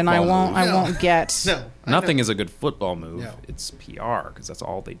understand, and I football won't. move. I No. won't get. no, I Nothing know. is a good football move. No. It's PR because that's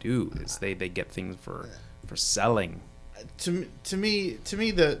all they do. Is they get things for selling. To me,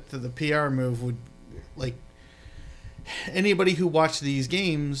 the PR move would like anybody who watched these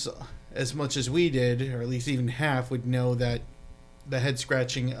games as much as we did, or at least even half, would know that the head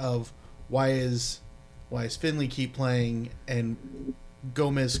scratching of why is Finley keep playing and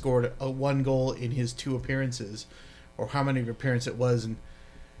Gomez scored one goal in his 2 appearances, or how many appearances it was,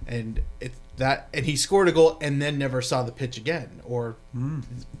 and he scored a goal and then never saw the pitch again, or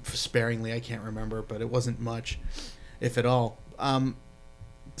sparingly, I can't remember, but it wasn't much, if at all.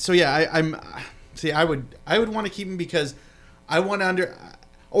 So yeah, I would want to keep him because I want to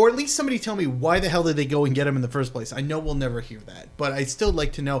or at least somebody tell me why the hell did they go and get him in the first place. I know we'll never hear that, but I'd still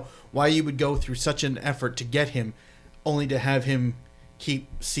like to know why you would go through such an effort to get him, only to have him keep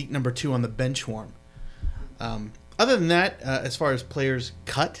seat number 2 on the bench warm. Other than that, as far as players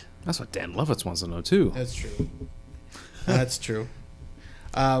cut, That's what Dan Lovitz wants to know too. that's true. That's true.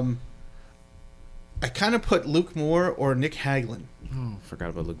 I kind of put Luke Moore or Nick Hagelin. Oh, forgot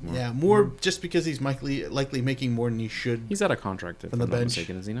about Luke Moore. Yeah, Moore just because he's likely making more than he should. He's out of contract if From I'm the not bench.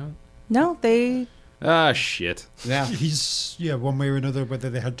 mistaken, is he not? No, they. Ah, shit. Yeah. He's, one way or another, whether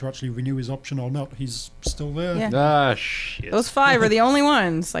they had to actually renew his option or not, he's still there. Yeah. Ah, shit. Those 5 are the only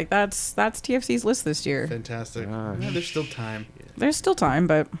ones. Like that's TFC's list this year. Fantastic. Ah, Yeah, there's still time. There's still time,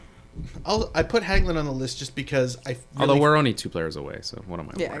 but I put Hagelin on the list just because I. Although we're only 2 players away, so what am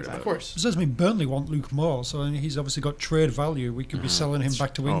I Yeah, worried exactly. Of about? course. It says me Burnley want Luke Moore, so he's obviously got trade value. We could be selling him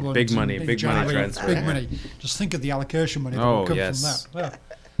back to oh, England. big money, in big money January. transfer. Big money. Just think of the allocation money that Oh, will come yes. from that.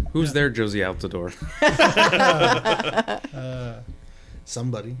 Who's there, Josie Altidore?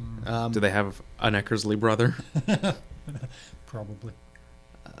 Somebody. Do they have an Eckersley brother? Probably.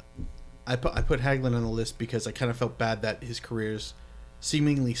 I put Hagelin on the list because I kind of felt bad that his career's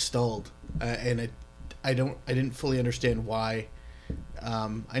seemingly stalled, and I didn't fully understand why.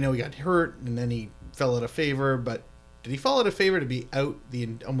 I know he got hurt and then he fell out of favor, but did he fall out of favor to be out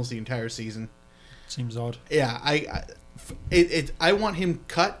almost the entire season? Seems odd. Yeah, I want him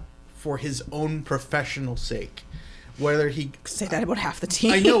cut for his own professional sake. Whether he say that about half the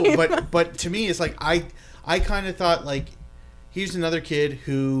team. I know, but to me, it's like I kind of thought like here's another kid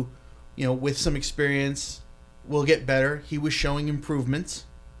who, with some experience, will get better. He was showing improvements.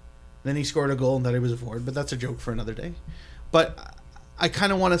 Then he scored a goal and thought he was a forward, but that's a joke for another day. But I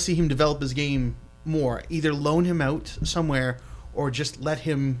kind of want to see him develop his game more. Either loan him out somewhere or just let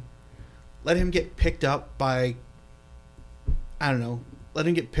him get picked up by, I don't know, let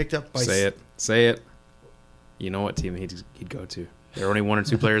him get picked up by. Say it. You know what team he'd go to? They're only 1 or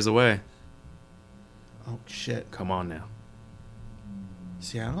 2 players away. Oh shit! Come on now.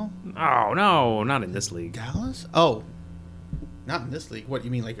 Seattle? Oh no, not in this league. Dallas? Oh, not in this league. What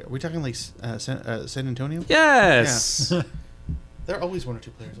you mean? Like, are we talking like San Antonio? Yes. Yeah. They're always 1 or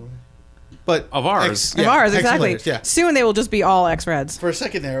 2 players away. But Of ours. Of ours, exactly. Players, yeah. Soon they will just be all X-Reds. For a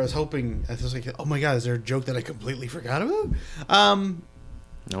second there, I was hoping. I was like, "Oh my god, is there a joke that I completely forgot about?"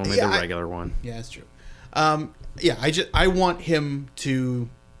 Only Yeah, the regular one. Yeah, that's true. Yeah, I want him to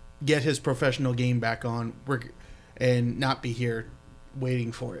get his professional game back on, and not be here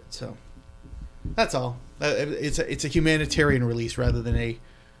waiting for it. So that's all. It's a humanitarian release rather than a,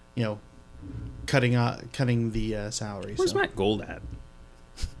 cutting the salary. Where's so. Matt Gold at?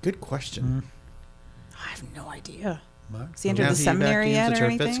 Good question. I have no idea. Mark? Has he entered the seminary yet or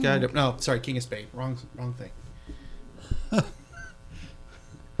anything? No, sorry, King of Spain. Wrong thing.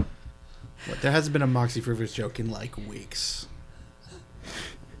 There hasn't been a Moxie Rivers joke in like weeks.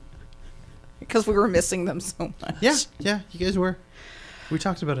 Because we were missing them so much. Yeah, you guys were. We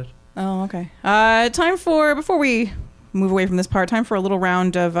talked about it. Oh, okay. Before we move away from this part, time for a little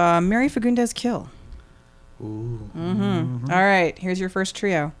round of Mary Fagundes Kill. Ooh. Mm-hmm. All right, here's your first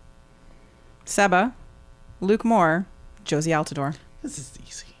trio. Seba, Luke Moore, Josie Altidore. This is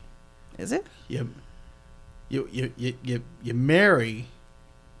easy. Is it? You marry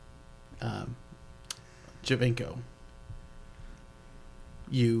Javinko.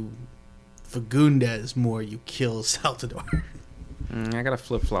 You Fagundes Moore. You kill Saltador. I gotta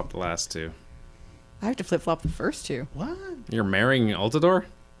flip flop the last 2. I have to flip-flop the first 2. What? You're marrying Altidore?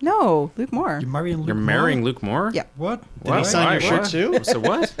 No, Luke Moore. You're marrying Luke You're Moore? marrying Luke Moore? Yeah. What? Did he sign your shirt too? So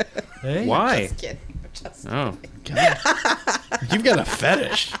what? Hey? Why? Just kidding. Just Oh, You've got a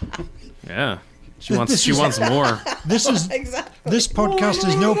fetish. yeah. She wants more. This is exactly. this podcast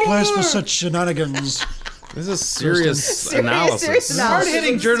is no place for such shenanigans. This is serious analysis. serious analysis.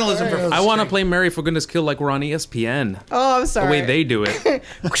 Hard-hitting journalism. Sorry. I want to play Mary Fagundes Kill like we're on ESPN. Oh, I'm The sorry. way they do it.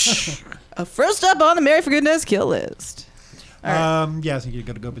 First up on the Mary Fagundes Kill list. Yeah, I think you've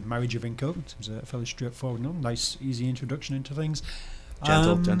got to go with Mary Javinko. It seems a fairly straightforward one. Nice, easy introduction into things.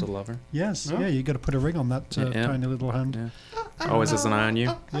 Gentle lover. Yes, Oh. yeah, you got to put a ring on that Yeah. tiny little hand. Yeah. Always has an eye on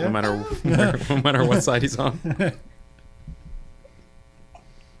you, Yeah. no matter what side he's on.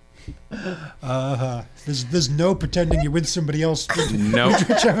 There's no pretending you're with somebody else, No.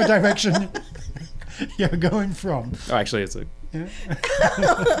 whichever direction you're going from. Oh, actually, it's a.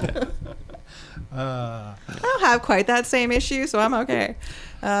 I don't have quite that same issue, so I'm okay.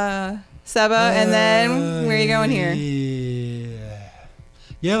 Seba, and then where are you going here?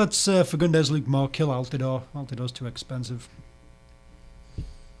 Yeah, let's Fagundes Luke Moore kill Altidore. Altidore's too expensive.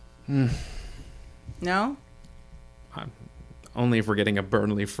 No? Only if we're getting a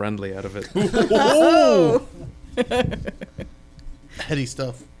Burnley friendly out of it. Oh! Heady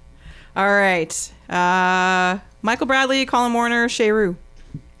stuff. All right. Michael Bradley, Colin Warner, Shea Rue.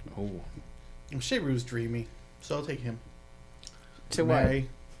 Oh. Shea Rue's dreamy, so I'll take him. To what? Mary.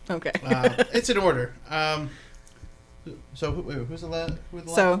 Okay. It's in order. So who's the last?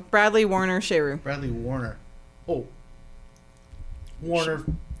 So, Bradley, Warner, Shea Rue. Bradley Warner. Oh. Warner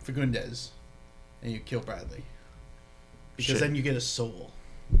Fagundes. And you kill Bradley. Because then you get a soul.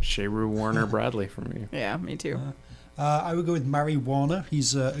 Shayru Warner Bradley from you. Yeah, me too. I would go with Mary Warner.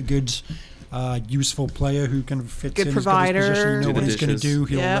 He's a good, useful player who kind of fits Good in. provider. He's got his position, you know Do what the he's going to dishes. do.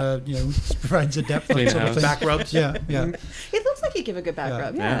 He'll, Yeah. provides a depth Clean that sort of house. thing. Back rubs? Yeah, yeah. It looks like he'd give a good back Yeah.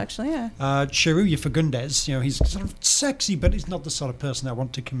 rub. Yeah, Yeah. actually, yeah. Chiruya Fagundes, he's sort of sexy, but he's not the sort of person I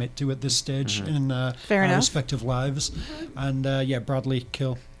want to commit to at this stage in Fair our enough. respective lives. And Bradley,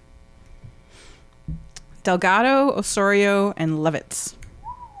 kill. Delgado, Osorio, and Levitz.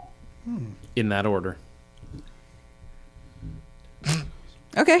 In that order.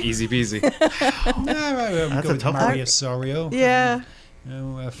 Okay. Easy peasy. That's a tough Mary one. Osorio. Yeah.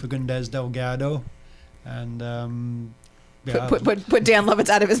 Fagundes Delgado. And Put Dan Levitz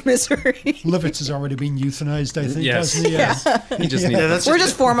out of his misery. Levitz has already been euthanized, I think, Yes. hasn't he? Yeah. He just needs, that's We're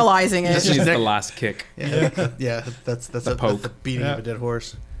just formalizing just it. needs the last kick. Yeah, that's The poke. the beating Yeah. of a dead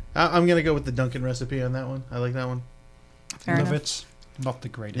horse. I'm gonna go with the Duncan recipe on that one. I like that one. Fair enough. Levitz, not the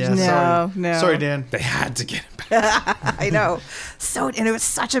greatest. Yeah, No, sorry. no. Sorry, Dan. They had to get him back. I know. And it was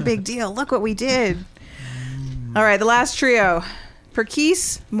such a big deal. Look what we did. All right, the last trio.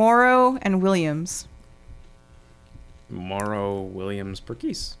 Perkis, Morrow, and Williams. Morrow, Williams,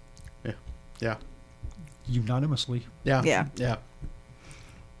 Perkis. Yeah. Unanimously. Yeah. Yeah. Yeah.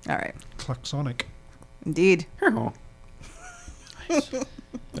 All right. Klaxonic. Indeed. Oh.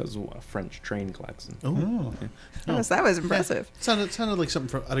 That was a French train klaxon. Oh, Yes, that was impressive. sounded like something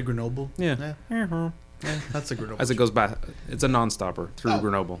from out of Grenoble. Yeah. Yeah, that's a Grenoble. As it goes back, it's a non-stopper through Oh.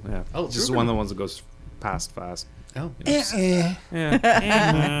 Grenoble. Yeah. Oh, It's just through one of the ones that goes past fast. Oh. Yeah.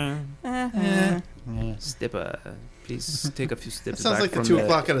 Stipper. Please take a few That steps sounds back like the from 2 the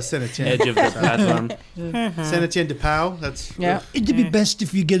o'clock out of Saint-Étienne. edge of the platform. Saint-Étienne de Pau. That's Yeah. It'd be best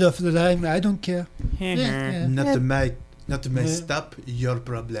if you get off the line. I don't care. Not to mess up your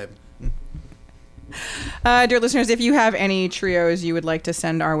problem. Dear listeners, if you have any trios you would like to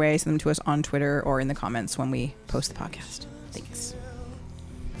send our way, send them to us on Twitter or in the comments when we post the podcast. Thanks.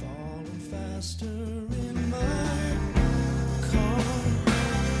 Falling faster in my car.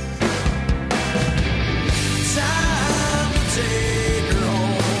 Time to take her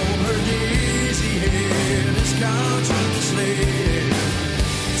home. Her dizzy head is contemplated.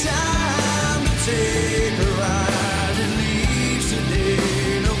 Time to take her ride and leave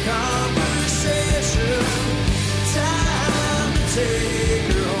today. No conversation. Time to take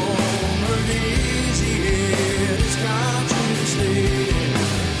her home. Her dizzy head is contemplated.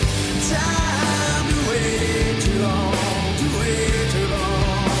 Time to wait too long, to wait too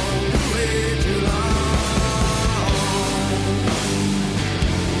long, to wait too long.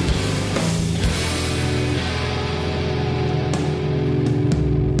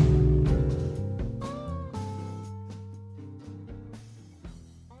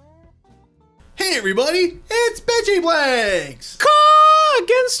 Hey everybody, it's Veggie Blanks.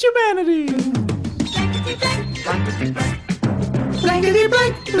 Against humanity. Blankety blank, blankety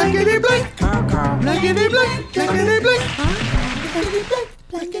blank, blankety blank, blankety blank, blankety blank,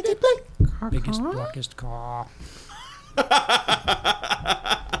 blankety blank. Biggest, blackest car.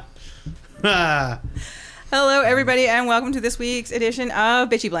 Ah, Hello, everybody, and welcome to this week's edition of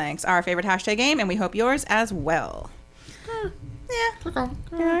Bitchy Blanks, our favorite hashtag game, and we hope yours as well.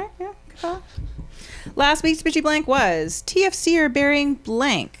 Yeah. Last week's Bitchy Blank was TFC are burying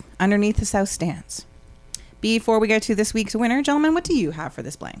blank underneath the South Stands. Before we get to this week's winner, gentlemen, what do you have for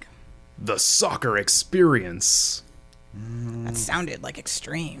this blank? The soccer experience. That sounded like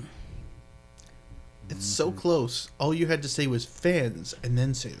extreme. it's so close. All you had to say was fans, and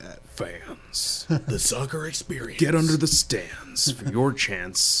then say that. Fans, The soccer experience. get under the stands for your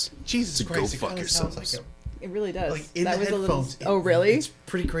chance Jesus to go Christ! fuck it kinda sounds yourselves. like It really does. like in the headphones. Oh, really? It's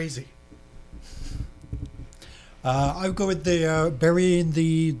pretty crazy. I'll go with the burying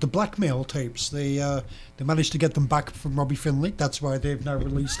the blackmail tapes. They managed to get them back from Robbie Finley. That's why they've now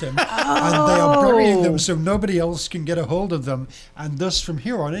released him, and they are burying them so nobody else can get a hold of them. And thus, from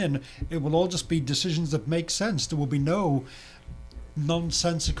here on in, it will all just be decisions that make sense. There will be no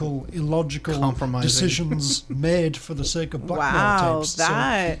nonsensical, illogical Compromising. decisions made for the sake of blackmail Wow, tapes. So,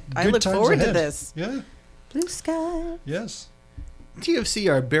 that I good look times forward to ahead. this. Yeah. Blue sky. Yes. TFC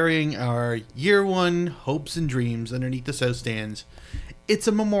are burying our year one hopes and dreams underneath the South Stands. It's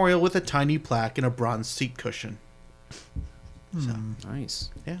a memorial with a tiny plaque and a bronze seat cushion. So, Nice.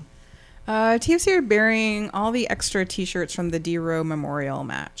 yeah. TFC are burying all the extra T-shirts from the D-Row Memorial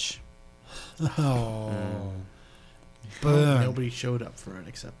match. Oh. Burn. Nobody showed up for it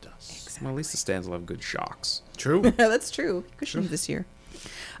except us. Well, at least the stands will have good shocks. True. That's true. Cushions this year.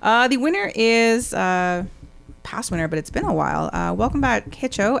 The winner is past winner, but it's been a while. Welcome back,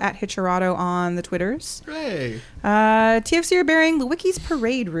 Hitcho at Hitcherado on the Twitters. Hooray. TFC are burying Lewicki's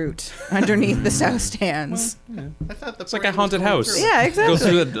parade route underneath the South Stands. I thought It's like a haunted house. Yeah, Go exactly.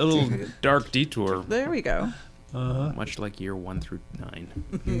 through a little dark detour, There we go. much like year 1 through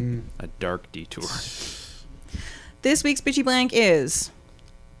 9. A dark detour. This week's Bitchy Blank is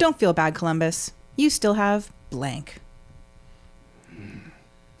Don't Feel Bad, Columbus. You still have blank.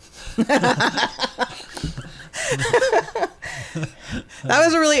 That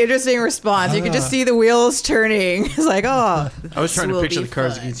was a really interesting response. You could just see the wheels turning. It's like, oh, I was trying to will picture be the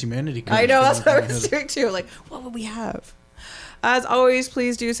Cards fun. Against Humanity. I know, that's what I card. was doing too. Like, what would we have? As always,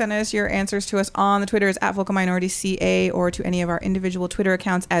 please do send us your answers to us on the Twitters at Vocal Minority CA or to any of our individual Twitter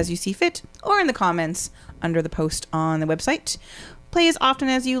accounts as you see fit, or in the comments under the post on the website. Play as often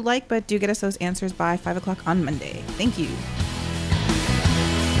as you like, but do get us those answers by 5 o'clock on Monday. Thank you.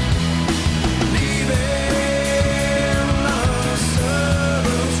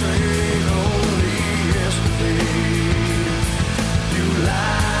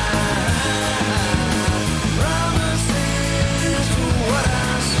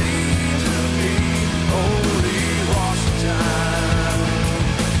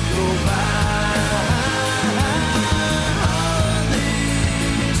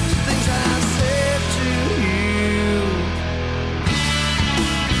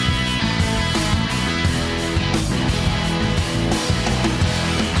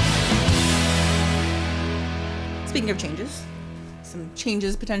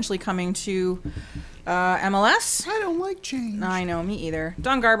 changes potentially coming to MLS. I don't like change. I know, me either.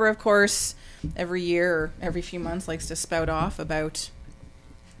 Don Garber, of course, every year or every few months likes to spout off about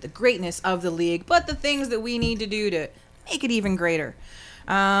the greatness of the league, but the things that we need to do to make it even greater.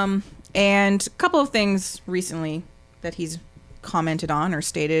 And a couple of things recently that he's commented on or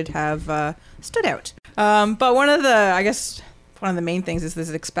stated have stood out. But one of the main things is this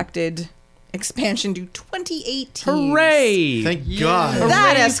expected expansion to 28 teams. Hooray! Thank God.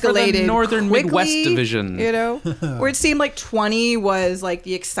 That Hooray for the escalated Northern quickly, Midwest Division. You know, where it seemed like 20 was like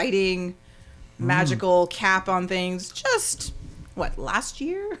the exciting, magical cap on things. Just last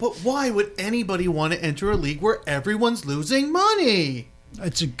year? But why would anybody want to enter a league where everyone's losing money?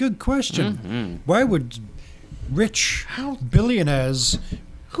 It's a good question. Why would rich billionaires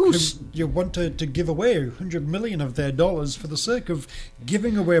you want to give away 100 million of their dollars for the sake of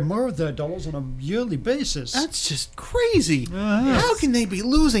giving away more of their dollars on a yearly basis? That's just crazy. How can they be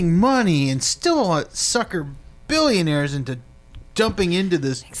losing money and still want sucker billionaires into dumping into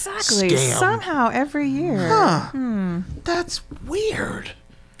this Exactly. scam? Somehow every year. Huh. That's weird.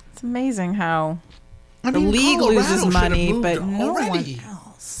 It's amazing how I the mean, league Colorado loses should have money, moved but no already. one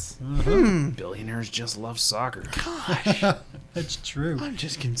else. Billionaires just love soccer. That's true. I'm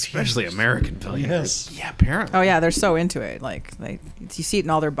just confused. Especially American billionaires. Yes. Yeah, apparently. Oh yeah, they're so into it. Like you see it in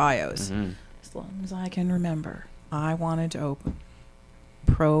all their bios. As long as I can remember, I wanted to open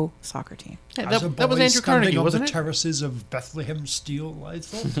pro soccer team. Yeah, As a that was boy Andrew standing Carnegie, on wasn't the it? terraces of Bethlehem Steel, I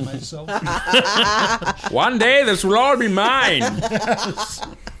thought to myself, One day this will all be mine.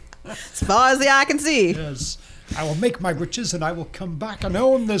 As far as the eye can see. yes, I will make my riches and I will come back and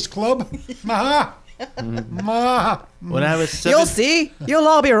own this club. Maha! Maha! When I was You'll see. You'll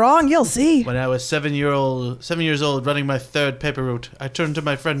all be wrong. You'll see. When I was 7 years old, running my third paper route, I turned to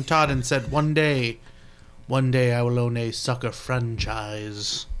my friend Todd and said, "One day I will own a soccer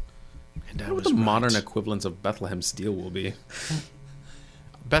franchise." And I What was the right. modern equivalents of Bethlehem Steel will be?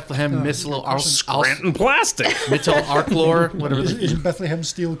 Bethlehem Missile Scranton Plastic. Mitchell Arklor, whatever. Isn't Bethlehem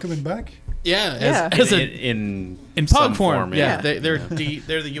Steel coming back? Yeah, Yeah. as a, in pog some form. Yeah, yeah. they're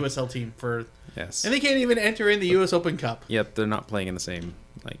the USL team for, Yes. and they can't even enter in the US Open Cup. Yet they're not playing in the same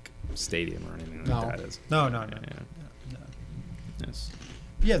stadium or anything No. like that. Is No. Yes.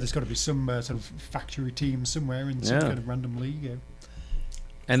 Yeah, there's got to be some sort of factory team somewhere in some Yeah. kind of random league. Yeah.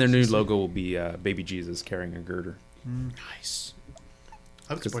 And their new logo will be baby Jesus carrying a girder. Nice.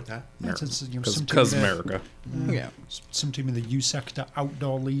 I would support that. Yeah, it's some team Because in the- America. Yeah. Some team in the U sector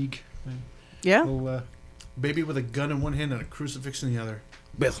outdoor league. Yeah. Will, Baby with a gun in one hand and a crucifix in the other.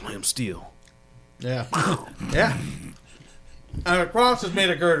 Bethlehem Steel. Yeah. Yeah. And a cross is made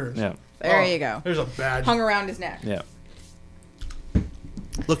of girders. Yeah. There Oh, you go. There's a badge. Hung around his neck. Yeah.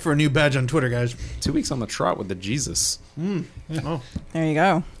 Look for a new badge on Twitter, guys. 2 weeks on the trot with the Jesus. Oh, There you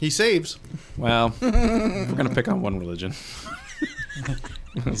go. he saves. Well, we're going to pick on one religion.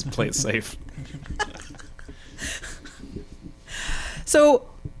 Let's play it safe. So,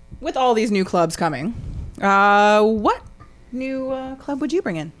 with all these new clubs coming, what new club would you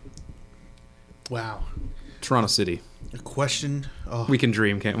bring in? Wow. Toronto City. A question. Oh, We can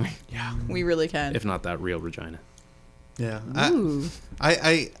dream, can't we? yeah. We really can. If not that, real Regina. Yeah. Ooh.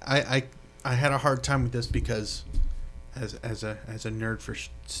 I had a hard time with this because as a nerd for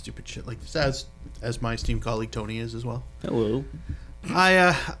stupid shit like this, as my esteemed colleague Tony is as well. Hello.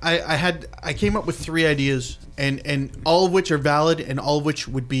 I came up with 3 ideas and all of which are valid and all of which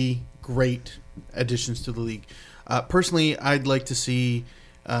would be great additions to the league. Personally, I'd like to see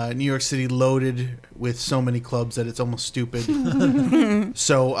New York City loaded with so many clubs that it's almost stupid.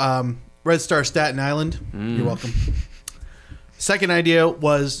 So, Red Star Staten Island, you're welcome. Second idea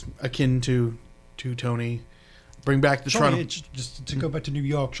was akin to Tony. Bring back the surely Toronto. it's just to go back to New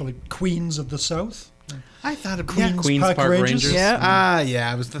York, surely Queens of the South. I thought of Queens Park Rangers. Yeah. I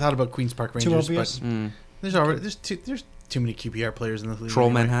thought about Queens Park Too Rangers, obvious. but there's too many QPR players in the league. Troll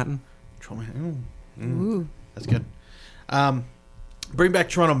anyway. Manhattan. Troll Manhattan. Ooh. That's good. Bring back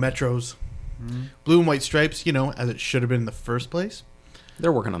Toronto Metros. Blue and white stripes, as it should have been in the first place.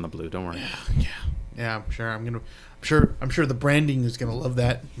 They're working on the blue. Don't worry. Yeah, I'm sure. I'm sure the branding is gonna love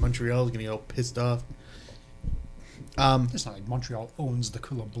that. Montreal is gonna get all pissed off. It's not like Montreal owns the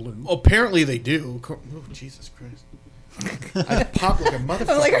colour blue. Apparently they do. Oh, Jesus Christ! I popped like a motherfucker.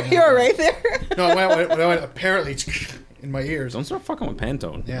 I'm like, are you all right there? No, I went apparently in my ears. Don't start fucking with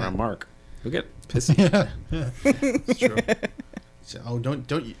Pantone Yeah. around Mark. You'll get pissy. It's true. So,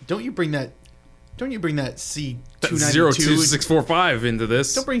 don't you bring that C That's 292 02645 into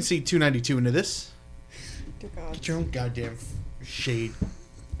this. Don't bring C 292 into this. Dear God. Get your own goddamn shade.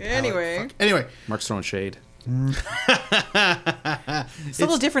 Anyway. Anyway, Mark's throwing shade.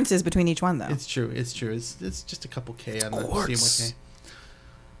 Subtle differences between each one, though. It's true. It's true. It's just a couple K on the CMYK.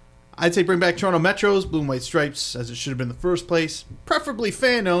 I'd say bring back Toronto Metros, blue and white stripes, as it should have been in the first place. Preferably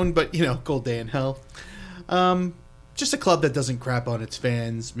fan-owned, but, gold day in hell. Just a club that doesn't crap on its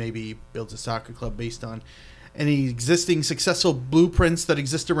fans, maybe builds a soccer club based on any existing successful blueprints that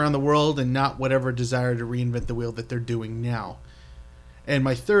exist around the world and not whatever desire to reinvent the wheel that they're doing now. And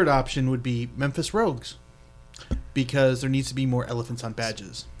my third option would be Memphis Rogues, because there needs to be more elephants on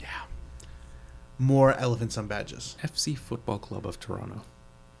badges. Yeah. More elephants on badges. FC Football Club of Toronto.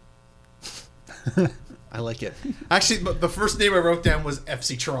 I like it. Actually, the first name I wrote down was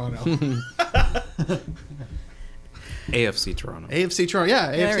FC Toronto. AFC Toronto. AFC Toronto.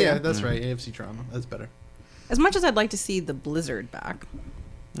 Yeah, There AFC. we Yeah, go. that's right. AFC Toronto. That's better. As much as I'd like to see the Blizzard back,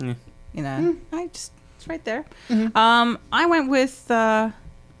 it's right there. I went with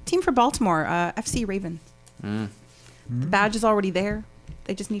team for Baltimore, FC Raven. The badge is already there.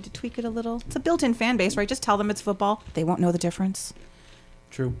 They just need to tweak it a little. It's a built-in fan base, right? Just tell them it's football. They won't know the difference.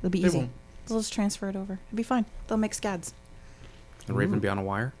 True. It'll be They easy. won't. They'll just transfer it over. It'll be fine. They'll make scads. The Raven be on a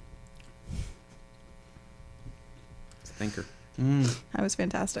wire. It's a thinker. That was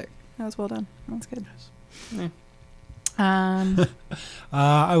fantastic. That was well done. That was good. Yeah.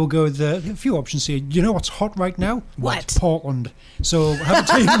 I will go with a few options here. You know what's hot right now? What? Portland. So have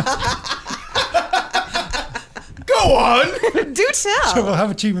a team. Go on! Do tell. So we'll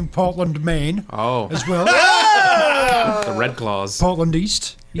have a team in Portland, Maine, Oh, as well. the Red Claws. Portland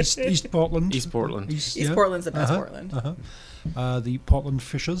East Portland. East Portland. East yeah. Portland's the best Uh-huh. Portland. The Portland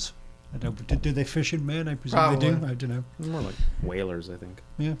Fishers. I don't, do they fish in Maine? I presume they do. Probably. I don't know. More like whalers, I think.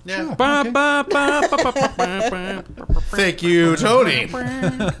 Yeah. Yeah. Sure, Ba, okay. ba, ba, ba, ba, ba, ba, ba. Thank you, Tony.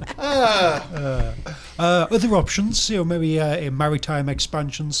 Other options, maybe a maritime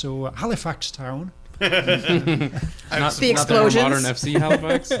expansion, so Halifax Town. Not The the explosions. modern FC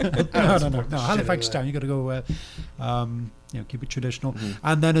Halifax. No, Halifax Town. You got to go, keep it traditional.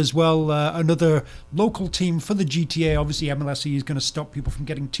 And then as well, another local team for the GTA. Obviously, MLSE is going to stop people from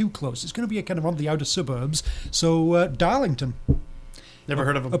getting too close. It's going to be a kind of on the outer suburbs. So Darlington, Never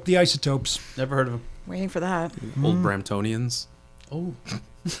heard of him. up the isotopes. Never heard of him. Waiting for that. Old Bramptonians. Oh.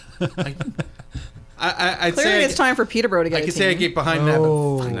 I'd Clearly, say it's time for Peterborough to get I a could team. say I get behind that. But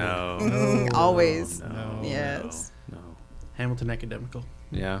Oh, No. Always. No. Yes. No. Hamilton Academical.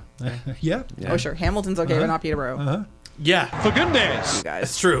 Yeah. yeah. Yeah. Oh, sure. Hamilton's okay, but not Peterborough. Uh-huh. Yeah, You that's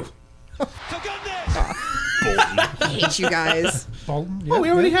guys. true. I hate you guys. Bolton. Oh, we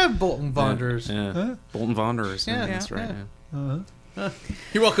already yeah. have Bolton Wanderers. Yeah. Huh? Bolton Wanderers. Yeah, Yeah, that's right. yeah. Yeah.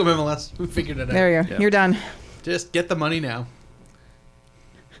 You're welcome, MLS. We figured it out. There you go. Yeah. You're done. Just get the money now.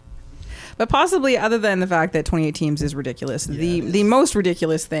 But possibly, other than the fact that 28 teams is ridiculous, the most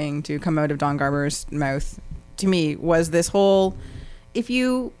ridiculous thing to come out of Don Garber's mouth to me was this whole: if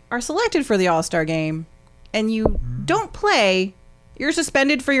you are selected for the All-Star game and you don't play, you're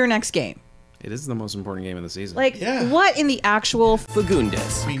suspended for your next game. It is the most important game of the season. Like, Yeah. what in the actual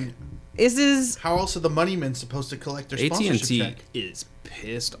Fagundes. I mean, is how else are the money men supposed to collect their sponsorship AT&T check? is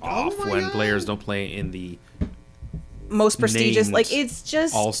pissed off my when God. players don't play in the most prestigious? named Like, it's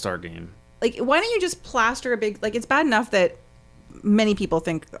just All-Star game. like, why don't you just plaster a big, like, it's bad enough that many people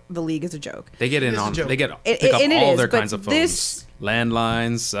think the league is a joke. They get in is a on. joke. They get It- pick up and it all is, their but kinds of phones, this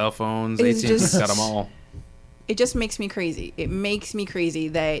landlines, cell phones. is AT&T's just- got them all. It just makes me crazy. It makes me crazy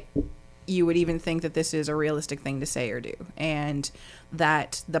that you would even think that this is a realistic thing to say or do, and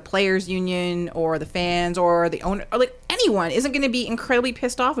that the players union or the fans or the owner or like anyone isn't going to be incredibly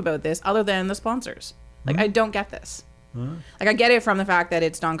pissed off about this other than the sponsors. Like, I don't get this. Like, I get it from the fact that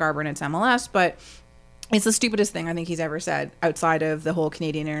it's Don Garber and it's MLS, but it's the stupidest thing I think he's ever said outside of the whole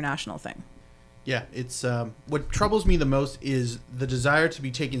Canadian international thing. Yeah, it's what troubles me the most is the desire to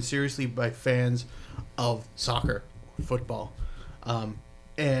be taken seriously by fans of soccer, football,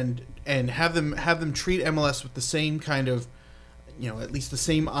 and have them treat MLS with the same kind of, at least the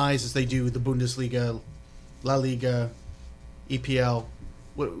same eyes as they do the Bundesliga, La Liga, EPL,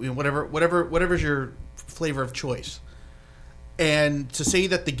 whatever's your flavor of choice, and to say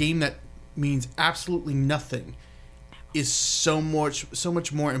that the game that means absolutely nothing is so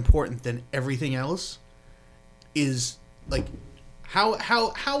much more important than everything else is like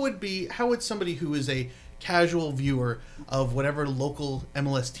how would somebody who is a casual viewer of whatever local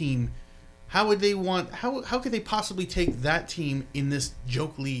MLS team, how could they possibly take that team in this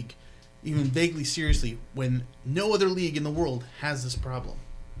joke league even vaguely seriously when no other league in the world has this problem?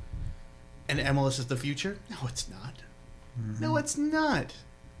 And MLS is the future? No, it's not. No, it's not.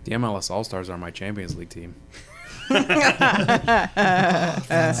 The MLS All-Stars are my Champions League team.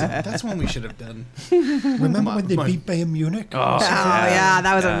 That's one we should have done. Remember when they Mon- beat Bayern Munich? Oh, Oh yeah,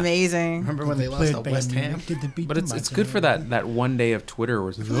 that was Yeah. amazing. Remember when they lost Played at Bayern West Ham? Munich, did they beat But them? it's I good don't for know. that one day of Twitter where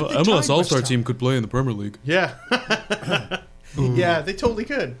it's like they MLS tied All Star West Ham. team could play in the Premier League. Yeah. Yeah, they totally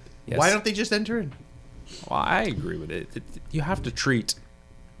could. Yes. Why don't they just enter in? Well, I agree with it. You have to treat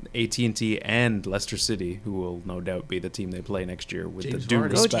AT&T and Leicester City, who will no doubt be the team they play next year, with James the due Vardy. Oh,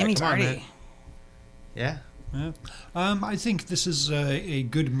 respect. Jamie Come on, man. Vardy. Yeah. Yeah. I think this is a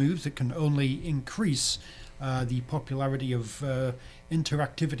good move that can only increase the popularity of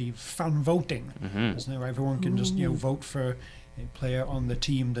interactivity, fan voting. So now everyone can just vote for a player on the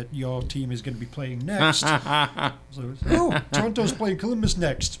team that your team is going to be playing next. So, Toronto's playing Columbus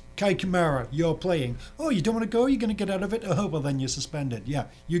next. Kai Kamara, you're playing. Oh, you don't want to go? You're going to get out of it? Oh, well, then you're suspended. Yeah,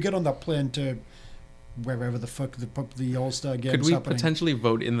 you get on that plane to wherever the fuck the All-Star game's Could we happening. potentially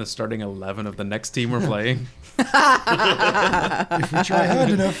vote in the starting 11 of the next team we're playing? If we try hard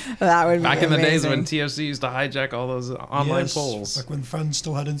enough. That would be Back in the days when amazing. TFC used to hijack all those online Yes, polls. Back when fans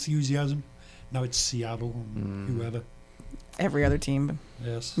still had enthusiasm. Now it's Seattle and whoever. Every other team,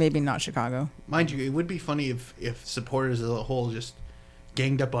 Yes. maybe not Chicago. Mind you, it would be funny if supporters as a whole just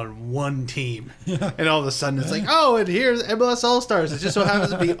ganged up on one team. And all of a sudden it's like, oh, and here's MLS All-Stars. It just so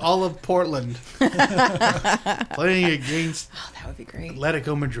happens to be all of Portland. Playing against Oh, that would be great.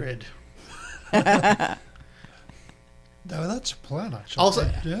 Atletico Madrid. No, that's a plan, actually. Also,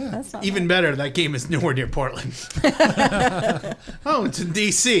 yeah. That's not even better, that game is nowhere near Portland. Oh, it's in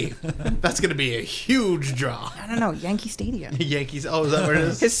D.C. That's going to be a huge draw. I don't know. Yankee Stadium. Yankees. Oh, is that where it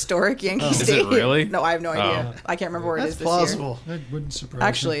is? Historic Yankee Is it Stadium. really? No, I have no idea. Oh. I can't remember where it That's is this plausible. That wouldn't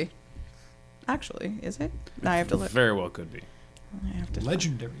surprise year. Actually, is it? No, I have to look. Very well could be. I have to. me.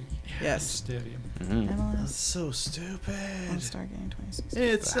 Legendary Yes. stadium. That's MLS so stupid. All-Star Game 2016.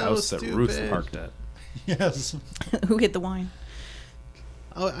 It's The so house stupid. that Ruth parked at. Yes. Who hit the wine?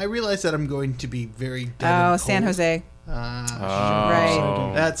 Oh, I realize that I'm going to be very dead Oh, and San cold. Jose.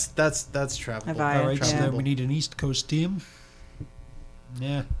 Oh. That's travel. Have I- All right, so yeah. then we need an East Coast team.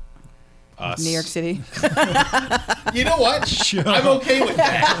 Yeah. Us. New York City. You know what? Sure. I'm okay with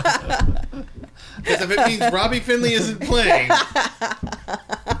that. Because if it means Robbie Finley isn't playing,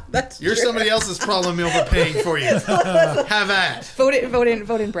 you're somebody else's problem overpaying for you. Have at. Vote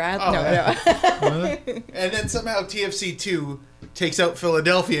in Brad. Oh, no, yeah. And then somehow TFC 2 takes out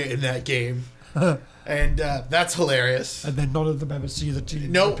Philadelphia in that game. And that's hilarious. And then none of them ever see the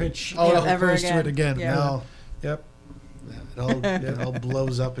team Nope. pitch Oh, no. Ever close to again. it again. Yeah. No. Yep. It all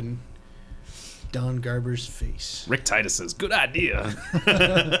blows up in Don Garber's face. Rick Titus says, good idea.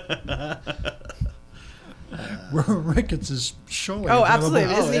 Ricketts is surely Oh, available.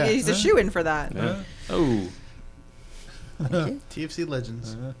 absolutely. Oh, yeah. He's a shoe-in for that. Yeah. Oh. TFC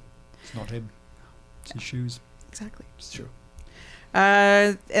Legends. It's not him. It's his shoes. Exactly. It's true.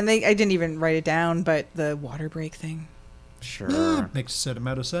 And I didn't even write it down, but the water break thing. Sure. Makes a certain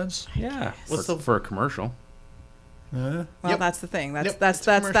amount of sense. Yeah. What's for, the- for a commercial. Well, Yep. that's the thing. That's Yep, that's it's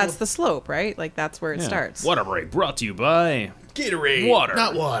that's commercial. that's the slope, right? Like that's where it Yeah. starts. Water break brought to you by Gatorade. Water.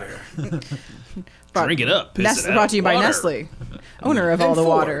 Not water. Brought- Drink It Up. Piss Nestle, it out. brought to you by Water. Nestle, owner of all And the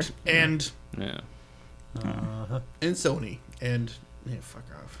Ford. water. And Yeah. Sony. And fuck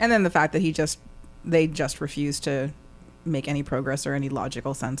off. And then the fact that they just refuse to make any progress or any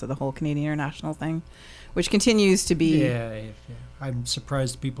logical sense of the whole Canadian International thing, which continues to be. Yeah. I'm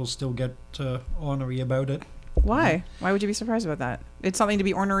surprised people still get ornery about it. Why? Why would you be surprised about that? It's something to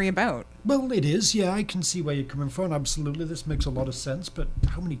be ornery about. Well, it is. Yeah, I can see where you're coming from. Absolutely, this makes a lot of sense. But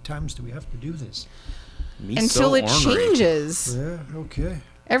how many times do we have to do this? Me Until so it ornery. changes. Yeah. Okay.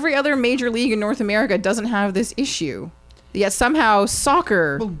 Every other major league in North America doesn't have this issue. Yet somehow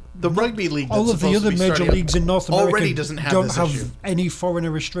soccer. Well, The rugby league. all that's of the supposed to other be major starting leagues in North America already doesn't have don't this have issue. any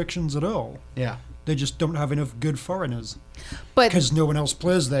foreigner restrictions at all. Yeah. They just don't have enough good foreigners but because no one else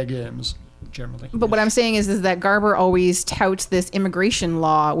plays their games generally. But what I'm saying is that Garber always touts this immigration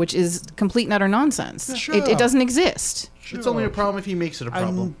law, which is complete and utter nonsense. Sure. It doesn't exist. It's only a problem if he makes it a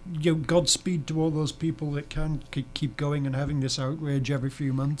problem. And Godspeed to all those people that can keep going and having this outrage every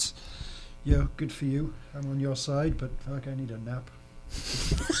few months. Yeah, good for you. I'm on your side, but fuck, I need a nap.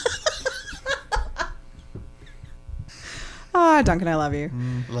 Ah, Duncan, I love you.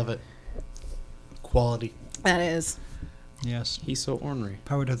 Love it. Quality. That is. Yes, He's so ornery.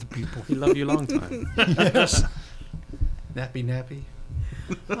 power to the people. He love you long time. Yes. Nappy.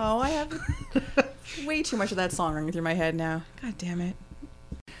 Oh, I have way too much of that song running through my head now. God damn it.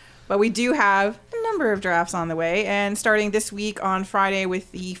 But we do have a number of drafts on the way, and starting this week on Friday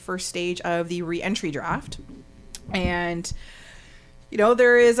with the first stage of the re-entry draft. And,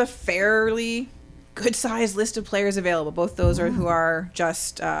 there is a fairly good sized list of players available. Both those are who are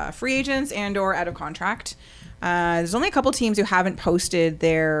just free agents and or out of contract. There's only a couple teams who haven't posted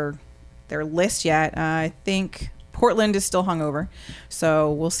their list yet. I think Portland is still hungover,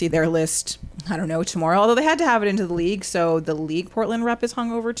 so we'll see their list, I don't know, tomorrow. Although they had to have it into the league, so the league Portland rep is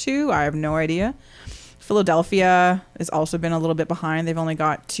hungover too. I have no idea. Philadelphia has also been a little bit behind. They've only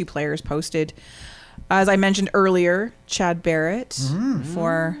got 2 players posted. As I mentioned earlier, Chad Barrett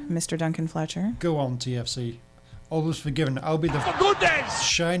for Mr. Duncan Fletcher. Go on, TFC. Always forgiven. I'll be the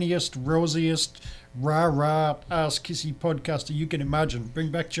shiniest, rosiest, rah-rah, ass-kissy podcaster you can imagine. Bring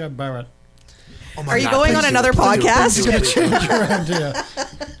back Chad Barrett. Oh my Are you God, going please on do. another Please do. podcast? Please do. Gonna change around here.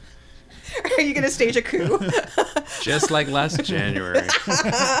 Are you going to stage a coup? Just like last January.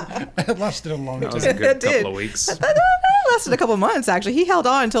 It lasted a long That was time. a good It did. couple of weeks. That lasted a couple months, actually. He held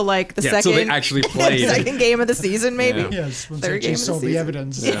on until like the Yeah, second, so they actually played. second game of the season, maybe. Yeah. Yes, once Third I game actually of saw the the season.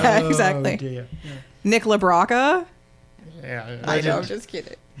 evidence. Yeah, Oh, exactly. dear. Nick LaBrocca. Yeah. I know, I'm just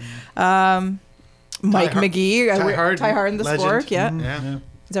kidding. Mike Ty McGee. Harden, Ty Harden, the legend. Spork. Yeah. Yeah.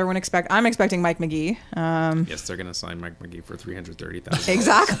 Does everyone expect? I'm expecting Mike McGee. Yes, they're going to sign Mike McGee for $330,000.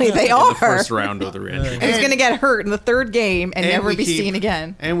 Exactly, they In are. the first round of the re-entry. And he's going to get hurt in the third game and never we be keep- seen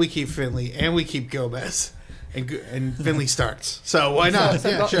again. And we keep Finley, and we keep Gomez, and Finley starts. So why not? So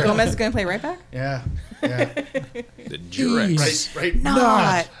Yeah, sure. Gomez is going to play right back? Yeah, yeah. The Durex. right.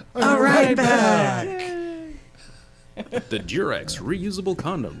 Not a right back. The Durex reusable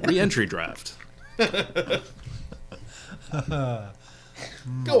condom re-entry draft.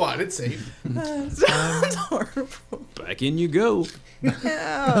 Go on, it's safe. Sounds horrible. Back in you go.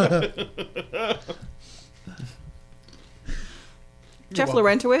 Jeff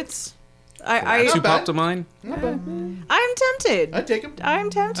Laurentowicz. I Two Not bad. pop to mind. I'm tempted. I'd take him. I'm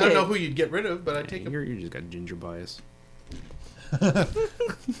tempted. I don't know who you'd get rid of, but I'd take him. You just got ginger bias.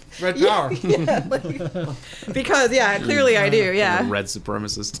 Red Power. Because clearly I do. A Yeah, red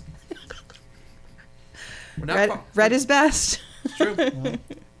supremacist. We're not far. red is best. It's true.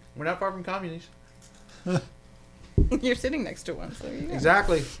 We're not far from communists. You're sitting next to one, so there you go.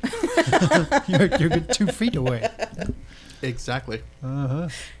 Exactly. You're good 2 feet away. Exactly. Uh-huh.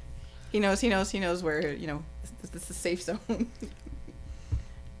 He knows where this is a safe zone.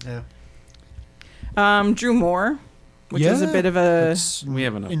 Yeah. Drew Moore, which is a bit of a that's We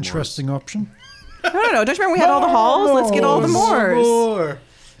have enough interesting option. no. Don't you remember we had all the halls? Let's get all the Moors. More.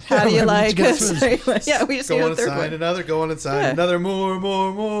 How do you Yeah, we like need to us? get Yeah, we just need Go a on and third sign one. another. Go on and sign Yeah. another.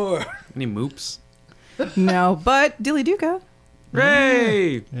 More. Any moops? No, but Dilly Duca.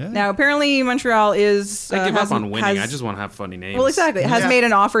 Hooray! Yeah. Now, apparently Montreal is. I give up hasn't- on winning. I has- just want to have funny names. Well, exactly. Has Yeah. made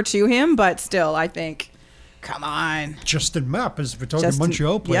an offer to him, but still, I think. Come on. Justin Mapp, as we're talking Justin-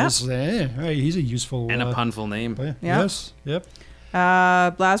 Montreal players. Hey, he's a useful And a uh, punful name. player. Yeah. Yes. Yep.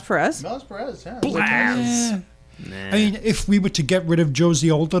 Blas Perez. Miles Perez. Yeah. Blaz. Nah. I mean, if we were to get rid of Josie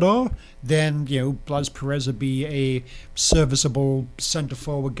Altidore, then, Blas Perez would be a serviceable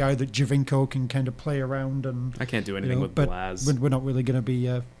centre-forward guy that Javinko can kind of play around. And I can't do anything with but Blaz. we're not really going to be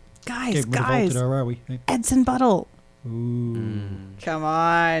Guys, getting rid of Altidore, are we? Hey. Edson Buttle. Ooh, Come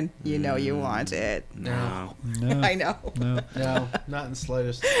on. You know you want it. No. no, I know. no. No, not in the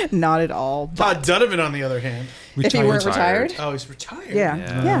slightest. Not at all. Todd Donovan, on the other hand. If he weren't Retired. retired. Oh, he's retired. Yeah.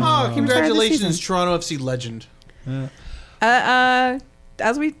 Yeah. Yeah. Oh, He retired this congratulations, season. Toronto FC legend.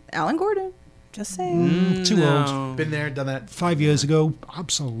 Alan Gordon. Just saying. Too old. Been there, done that. 5 years ago,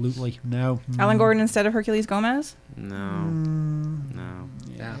 absolutely. No. Alan Gordon instead of Hercules Gomez. No. No.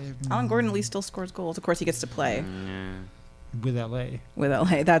 Yeah. Alan Gordon at least still scores goals. Of course, he gets to play Yeah. With LA. with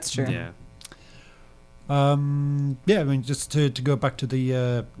LA. That's true. Yeah. I mean, just to go back to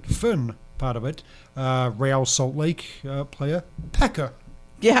the fun part of it, Real Salt Lake player, Pekka.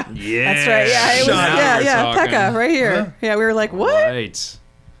 Yeah. Yeah. That's right. Yeah. It was, Now we're yeah. talking. Pekka right here. Yeah. We were like, what? Right.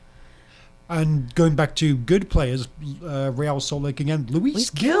 And going back to good players, Real Salt Lake again, Luis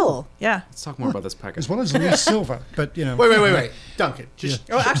Gil, Yeah. Let's talk more about this Pekka. as well as Luis Silva. But, Wait. Duncan, just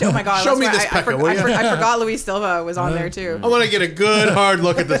Oh, actually, oh my God. Show that's me right. this I Pekka, will you? I forgot Luis Silva was on there too. I want to get a good hard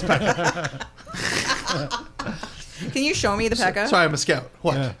look at this Pekka. Can you show me the Pekka? Sorry, I'm a scout.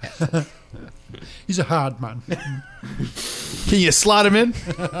 What? he's a hard man. Can you slot him in?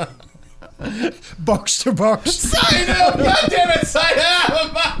 Box to box. Sign him! God damn it! Sign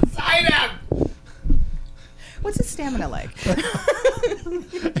him! Sign him! What's his stamina like?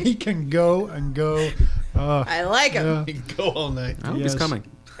 He can go and go. I like him. You can go all night. I hope Yes. he's coming.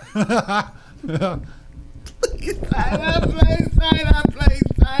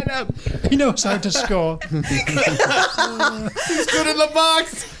 Sign up! He knows how to score. He's good in the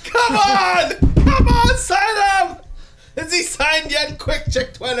box! Come on! Sign him! Is he signed yet? Quick,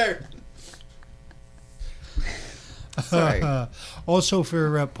 check Twitter. Sorry. Also,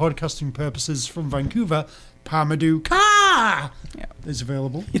 for podcasting purposes from Vancouver, Pamadou Ka is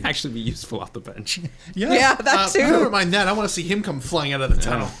available. He'd actually be useful off the bench. Yeah, that too. Never mind that. I want to see him come flying out of the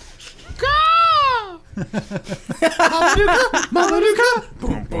tunnel. Mamaduka,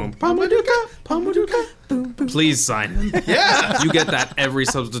 boom, boom, Pamaduka, Pamaduka. Please sign him. Yeah. You get that every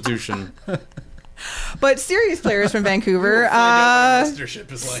substitution. But serious players from Vancouver,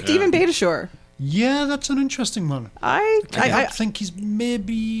 Mastership is like. Stephen Beitashour. Yeah, that's an interesting one. I I think he's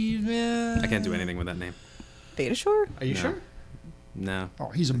maybe. I can't do anything with that name. Beitashour? Are you No. sure? No. Oh,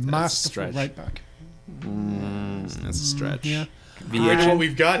 he's a That's a masterful stretch. right back. That's a stretch. Yeah. Compared to what VH,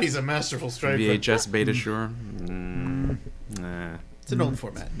 we've got, he's a masterful striker. VHS Beitashour. Nah. It's an old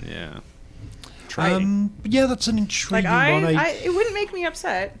format. Yeah. But yeah, that's an intriguing one. it wouldn't make me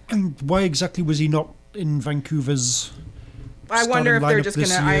upset. I mean, why exactly was he not in Vancouver's? I wonder if starting they're lineup just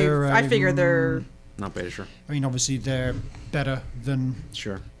this gonna. year? I figure they're. Not Beitashour. I mean, obviously they're better than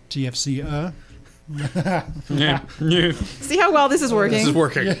Sure. TFC are. Yeah. See how well this is working. This is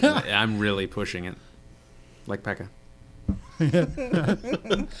working. I'm really pushing it. Like Pekka.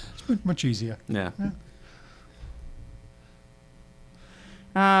 It's much easier. Yeah.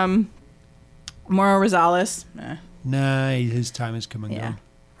 Mauro Rosales. Nah, his time is coming Yeah. down.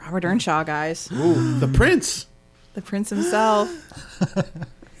 Robert Earnshaw, guys. Ooh, the Prince. The Prince himself.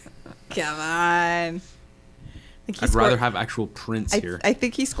 Come on. I think he I'd rather scored- have actual Prince here. I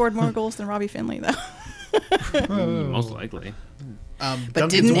think he scored more goals than Robbie Finley, though. Most likely. But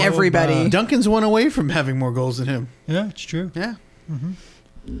Duncan's didn't one- everybody? Duncan's one away from having more goals than him. Yeah, it's true. Yeah.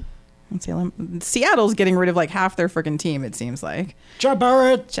 Let's see, Seattle's getting rid of like half their freaking team, it seems like. Chad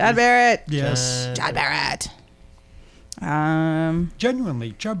Barrett. Chad Barrett. Yes. Chad Barrett.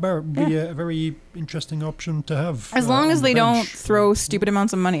 Genuinely, Chad Barrett would be a very interesting option to have. As long on as the they don't bench. throw stupid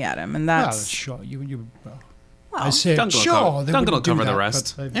amounts of money at him, and Well, that's sure. well, I say Duncan will sure. cover- they Duncan wouldn't will do cover the that,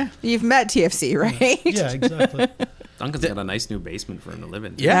 rest. but Yeah. you've met TFC, right? yeah, exactly. Duncan's got a nice new basement for him to live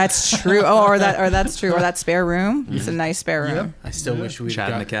in. Yeah. That's true. Oh, that's true. Or that spare room. It's a nice spare room. Yep. I still wish we'd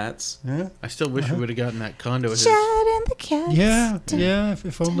Chad and the got. Cats. Yeah, I still wish we would have gotten that condo. of his. Chad and the cats. yeah.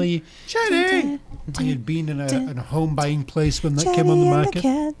 If only Chatty. he had been in a home buying place when that Chad came on the and market.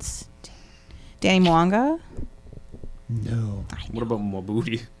 cats. Danny Mwanga? No, What about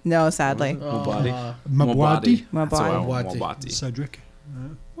Mwabuti? No, sadly. Mwabadi? Mabwadi, That's what I- Mwabadi. Mwabadi. Cedric.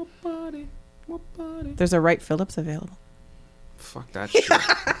 Mwabadi. Mwabadi. There's a Wright Phillips available. Fuck that shit.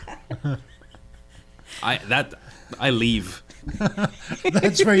 I leave.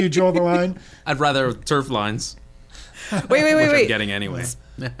 That's where you draw the line. I'd rather turf lines, Wait, which I'm wait. getting anyway.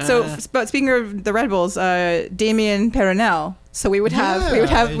 So, but speaking of the Red Bulls, Damien Peronel. So we could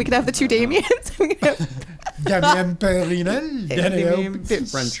have the two Damiens. We could have Damien Perinel. Damien Pe-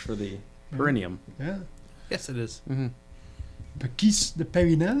 French for the perineum. Yeah. Yes, it is. Paquis de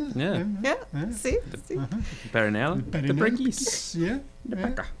Perinel. Yeah. Yeah. See. Perinel. The Perinel. Breakis. Yeah. The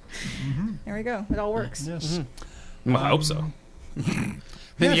Pekka. There we go. It all works. Yes. Well, I hope so.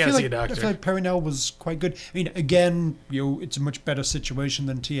 Then I you gotta feel see like, a doctor. I feel like Perinel was quite good. I mean, again, it's a much better situation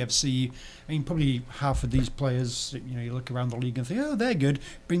than TFC. I mean, probably half of these players, you look around the league and think, oh, they're good.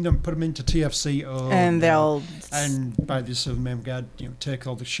 Put them into TFC, And no. they'll. And by this sort of regard, take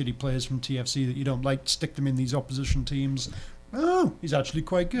all the shitty players from TFC that you don't like, stick them in these opposition teams. Oh, he's actually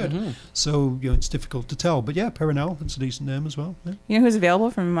quite good. So, it's difficult to tell. But yeah, Perinel, that's a decent name as well. Yeah. You know who's available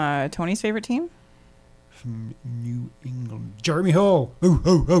from Tony's favorite team? From New England. Jeremy Hall.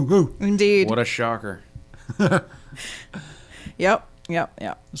 Oh. Indeed. What a shocker. Yep.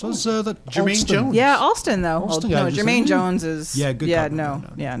 This was that Jermaine Alston. Jones. Yeah, Alston though. Alston, no, I just Jermaine said, Jones is. Yeah, good Yeah, God,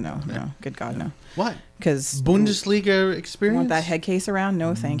 no. Good God, no. What? Because Bundesliga want experience? that head case around?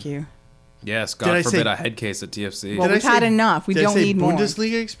 No, thank you. Yes, Did I God say- forbid a head case at TFC. Well, Did I we've had say- enough. We Did I don't say need more.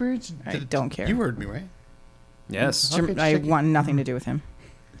 Bundesliga experience? I don't care. You heard me, right? Yes. Jim- Okay, I check it. want nothing to do with him.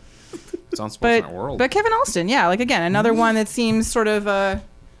 It's on Sports But World. but Kevin Alston, yeah, like again, another one that seems sort of. I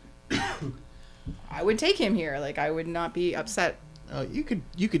would take him here. Like I would not be upset. You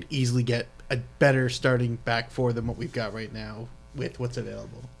could easily get a better starting back four than what we've got right now with what's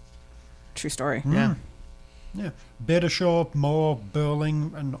available. True story. Yeah. Yeah. Bedershaw, Moore,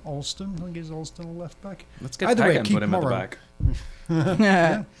 Burling, and Alston. I think is Alston a left back. Let's get Either Pekka way, and keep put him at the Morrow.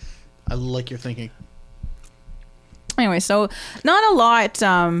 back. I like your thinking. Anyway, so not a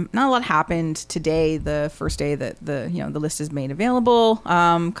lot happened today. The first day that the list is made available.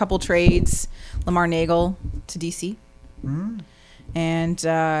 Couple trades: Lamar Nagel to DC, and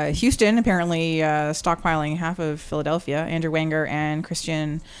Houston apparently stockpiling half of Philadelphia. Andrew Wenger and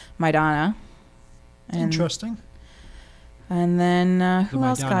Christian Maidana. And, Interesting. And then The who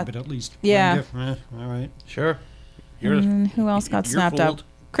else Maidana got? bit at least. Yeah. All right. Sure. And who else got you're snapped up? fooled.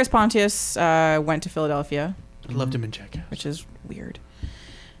 Chris Pontius went to Philadelphia, I loved him in Jackass. which is weird.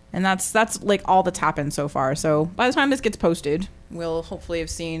 And that's like all that's happened so far. So by the time this gets posted, we'll hopefully have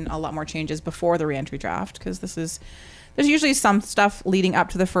seen a lot more changes before the reentry draft, because there's usually some stuff leading up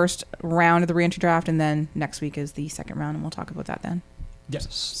to the first round of the reentry draft, and then next week is the second round, and we'll talk about that then. Yes.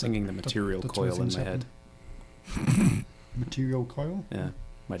 Singing the material that's where coil in things my head. Material coil. Yeah,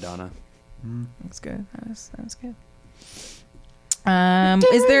 Madonna. That's good. That was good.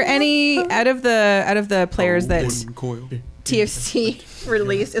 Is there any out of the players that TFC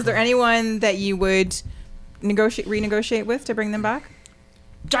released? Is there anyone that you would renegotiate with to bring them back?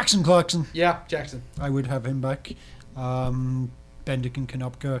 Jackson Clarkson. Yeah, Jackson. I would have him back. Bendick and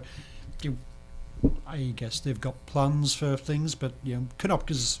Konopka. I guess they've got plans for things, but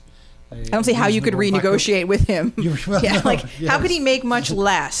Konopka's. I don't see how you could renegotiate with him. Well, Yeah, no, like how yes. could he make much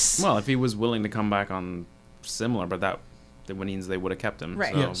less? Well, if he was willing to come back on similar, but that means they would have kept him.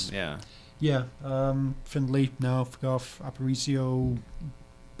 Right. So, Yes. Yeah. Yeah, Findlay, now off Aparicio.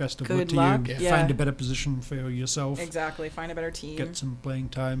 Best of Good luck luck, to you. yeah. Find a better position for yourself. Exactly. Find a better team. Get some playing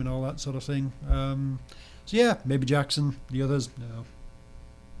time and all that sort of thing. So yeah, maybe Jackson. The others, no.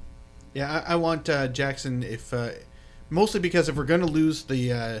 Yeah, I want Jackson. If mostly because if we're going to lose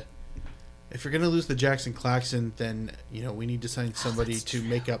the Jackson Claxton, then we need to sign somebody to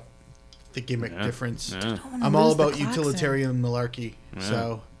make up the gimmick difference. Yeah. I'm all about utilitarian malarkey. Yeah.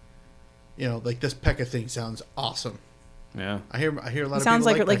 So, like this Pekka thing sounds awesome. Yeah. I hear a lot He of sounds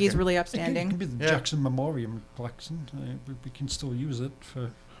people like he's Pekka. really It upstanding. can be the Yeah. Jackson Memoriam Claxton. We can still use it for.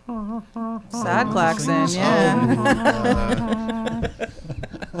 Sad Claxon, things. yeah.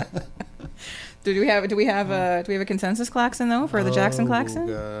 Do we have a consensus Claxon though for the Jackson Claxon?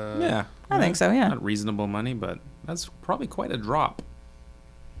 Yeah. I think so. Yeah. Not reasonable money, but that's probably quite a drop.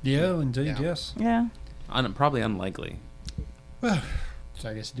 Yeah, indeed, Yeah. yes. Yeah. Probably unlikely. Well, so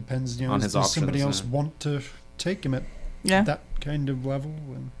I guess it depends. On his does somebody options, else want to take him at Yeah. that kind of level?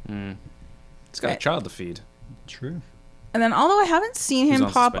 And He's got a child to feed. true. And then, although I haven't seen He's him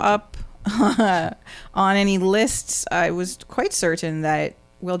on pop up on any lists, I was quite certain that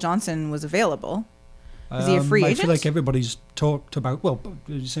Will Johnson was available. Is he a free I agent? feel like everybody's talked about. Well,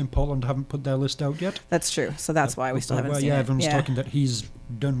 you're saying Portland haven't put their list out yet. That's true. So that's why we still haven't seen yeah, it. everyone's Yeah. talking that he's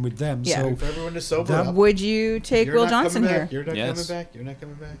done with them. Yeah. So For everyone to sober That up. Would you take You're Will not Johnson coming here? back. You're not Yes. coming back. You're not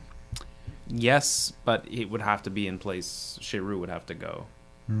coming back. Yes, but it would have to be in place. Sheru would have to go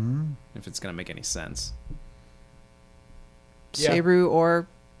if it's going to make any sense. Yeah. Sheru or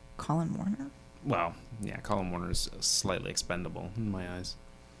Colin Warner? Well, yeah, Colin Warner is slightly expendable in my eyes.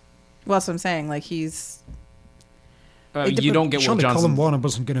 Well, that's what I'm saying. Like he's You don't get Will surely Johnson. Colin Warner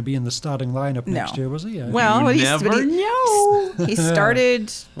wasn't going to be in the starting lineup No. next year, was he? well, but never know. He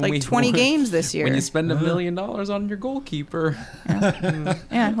started When like we- 20 games this year. When you spend $1 million on your goalkeeper,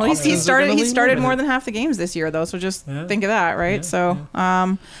 Yeah, well, he Options are started. gonna He lean started over more it. than half the games this year, though. So just Yeah. think of that, right? Yeah, So,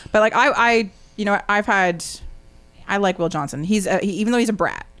 but like I like Will Johnson. Even though he's a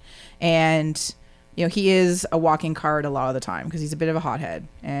brat, and he is a walking card a lot of the time because he's a bit of a hothead.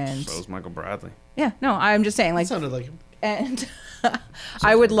 And so is Michael Bradley. yeah, no, I'm just saying, That like, sounded like him. and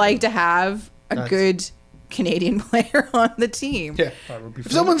I would like to have a That's- good Canadian player on the team. Yeah. That would be If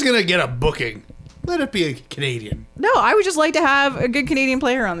fun. someone's gonna get a booking, let it be a Canadian. No, I would just like to have a good Canadian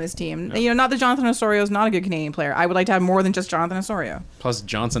player on this team. Not that Jonathan Osorio is not a good Canadian player. I would like to have more than just Jonathan Osorio. Plus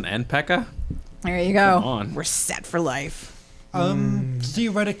Johnson and Pekka. There you go. Come on. We're set for life.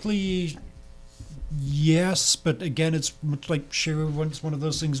 Theoretically, yes, but again, it's much like Shearer. It's one of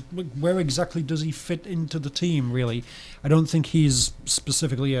those things. Where exactly does he fit into the team? Really, I don't think he's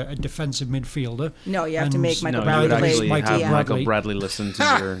specifically a defensive midfielder. No, you have to And make Michael No, you Bradley would Bradley plays actually play. Michael have Yeah. Bradley. Michael Bradley listen to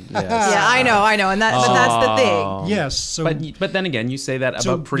your. Yes. Yeah, I know, and that's the thing. Yes, so But then again, you say that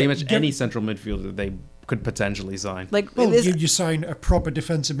So, about pretty yeah, much get- any central midfielder they could potentially sign. Like well, this, you sign a proper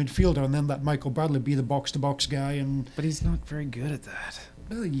defensive midfielder, and then that Michael Bradley be the box-to-box guy, and But he's not very good at that.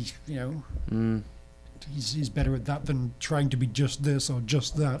 well, he's better at that than trying to be just this or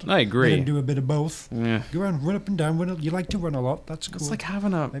just that. I agree. And do a bit of both. Yeah. Go around, run up and down. You like to run a lot. That's cool. It's like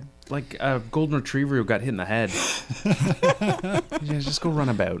having a golden retriever who got hit in the head. Yeah, just go run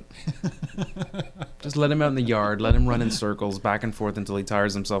about. Just let him out in the yard. Let him run in circles back and forth until he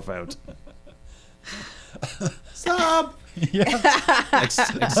tires himself out. Stop.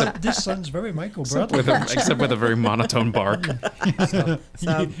 Except This sounds very Michael Bradley. except with a very monotone bark.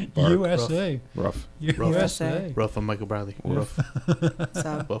 sub, USA. Rough. USA. Rough on Michael Bradley. Rough.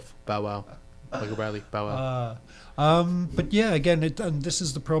 sub. Woof. Bow wow. Michael Bradley. Bow wow. But yeah, again, and this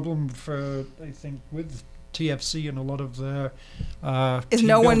is the problem for I think with TFC and a lot of their If team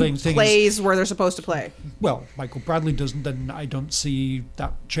no one building things. plays where they're supposed to play. Well, Michael Bradley doesn't, then I don't see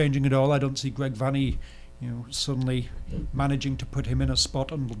that changing at all. I don't see Greg Vanny, suddenly managing to put him in a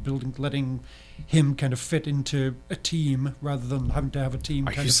spot and letting him kind of fit into a team rather than having to have a team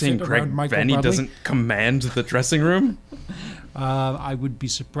Are kind you of saying fit Greg around Michael Vanny Bradley. doesn't command the dressing room? I would be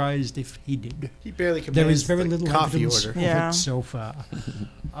surprised if he did. He barely There commands is very the little coffee evidence order. of Yeah. it so far.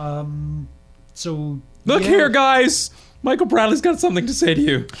 So Look yeah. here, guys! Michael Bradley's got something to say to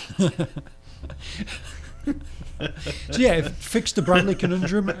you. So yeah, fix the Bradley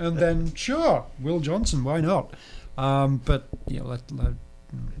conundrum, and then sure, Will Johnson, why not? But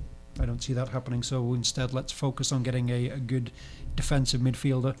I don't see that happening. So instead, let's focus on getting a good defensive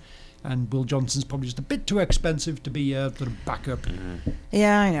midfielder. And Will Johnson's probably just a bit too expensive to be a sort of backup.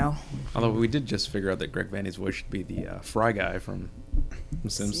 Yeah, I know. Although we did just figure out that Greg Vanny's voice should be the Fry guy from The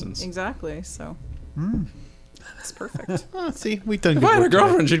Simpsons. Exactly. So that's perfect. Oh, see, we've done If good I had a work today.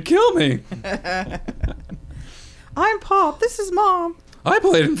 girlfriend, she'd kill me. I'm Pop. This is Mom. I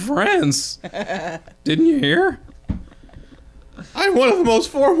played in France. Didn't you hear? I'm one of the most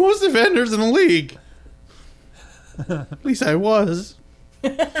foremost defenders in the league. At least I was.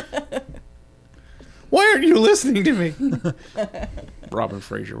 Why aren't you listening to me? Robin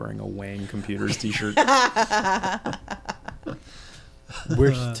Fraser wearing a Wang Computers t-shirt.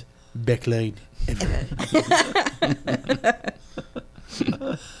 Worst backline ever.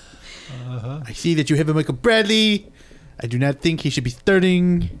 I see that you have a Michael Bradley. I do not think he should be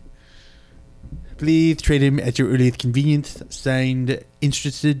starting. Please trade him at your earliest convenience. Signed,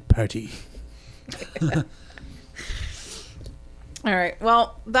 interested party. All right.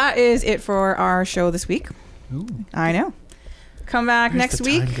 Well, that is it for our show this week. Ooh. I know. Come back Where's next the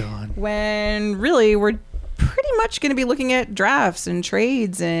week time gone? when really we're pretty much going to be looking at drafts and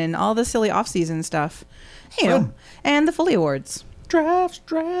trades and all the silly off-season stuff. You know, Fun. and the Fully Awards. Drafts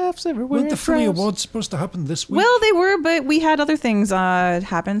everywhere. Weren't the Philly Awards supposed to happen this week? Well, they were, but we had other things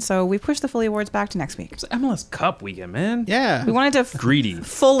happen, so we pushed the Fully Awards back to next week. It's MLS Cup weekend, man. Yeah. We wanted to Greedy.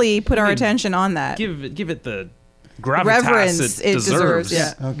 fully put our mean, attention on that. Give it the gravitas Reverence it deserves.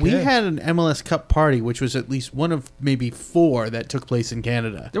 Yeah. Okay. We had an MLS Cup party, which was at least one of maybe 4 that took place in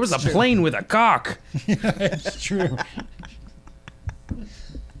Canada. There was a plane with a cock. It's true.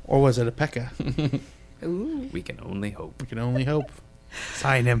 Or was it a Pekka? Ooh. We can only hope. We can only hope.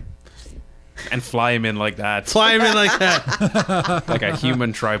 Sign him. And fly him in like that. Fly him in like that. Like a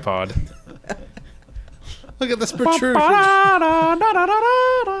human tripod. Look at this protrusion.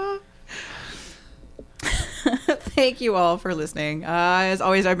 Thank you all for listening. As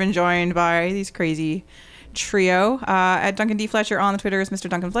always, I've been joined by these crazy trio. At Duncan D. Fletcher on the Twitter is Mr.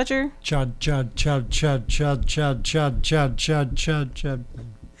 Duncan Fletcher. Chad.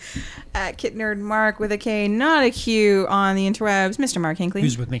 At Kit Nerd Mark with a K, not a Q on the interwebs, Mr. Mark Hinckley.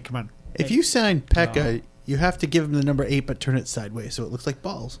 Who's with me? Come on. If you sign Pekka, you have to give him the number 8 but turn it sideways so it looks like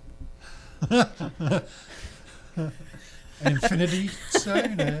balls. An infinity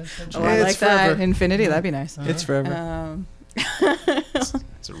sign. Oh, I It's like that. forever. Infinity, that'd be nice. It's forever.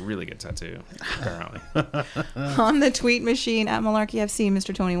 It's a really good tattoo, apparently. On the tweet machine at Malarkey FC,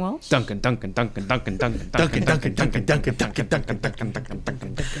 Mr. Tony Walsh. Duncan.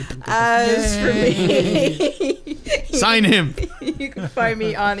 As for me, Sign him. you can find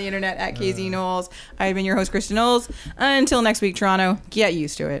me on the internet at KZ Knowles. I've been your host, Kristen Knowles. Until next week, Toronto, get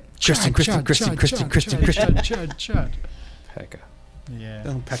used to it. Kristen. Chad. Pekka. Yeah.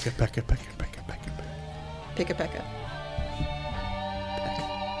 Oh, Pekka. Picka pecka.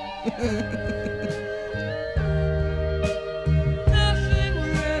 Nothing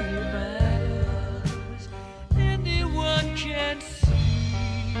really matters. Anyone can see.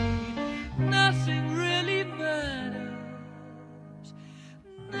 Nothing really matters.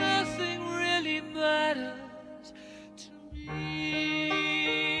 Nothing really matters to me.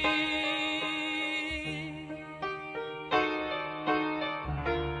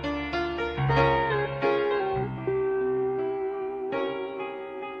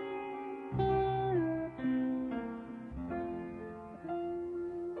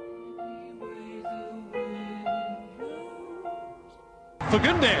 For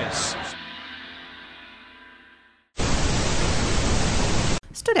goodness.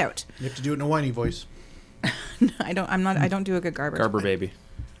 Stood out. You have to do it in a whiny voice. I don't do a good Garber. Garber baby.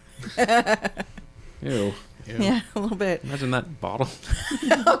 Ew. Yeah, a little bit. Imagine that bottle.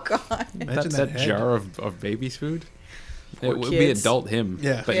 Oh God. Imagine that head. jar of baby's food. Poor It would be kids. adult him.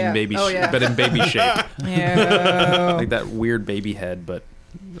 Yeah. But Yeah. in baby Oh, yeah. but in baby shape. Yeah. Like that weird baby head but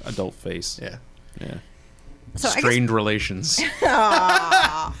adult face. Yeah. Yeah. So I guess- Strained relations.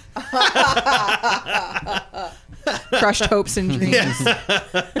 Ah. Crushed hopes and dreams.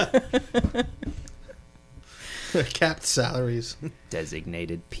 Capped salaries.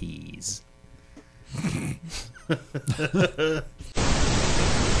 Designated peas.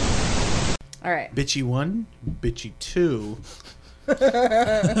 All right. Bitchy 1, bitchy 2.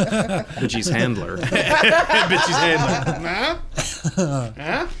 Bitchy's handler. Bitchy's handler.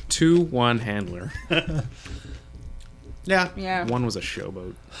 Huh? 2-1 handler. Yeah. Yeah. One was a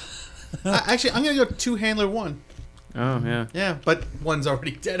showboat. Actually, I'm going to go 2 handler 1. Mm. Oh, yeah. Yeah, but one's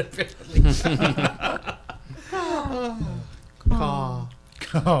already dead, apparently. Caw.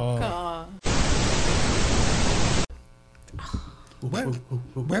 Oh.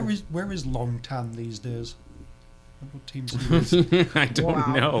 Where is Long Tan these days? What teams he is? I don't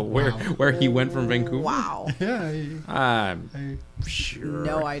Wow. know where he went from Vancouver. Wow. Yeah, I'm I sure.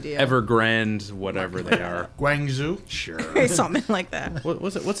 No idea. Evergrande, whatever they are. Guangzhou. Sure. Something like that.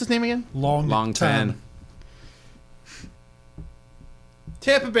 What's his name again? Long Tan.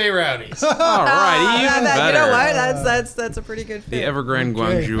 Tampa Bay Rowdies. All right, even You better. know what? That's a pretty good The fit. Evergrande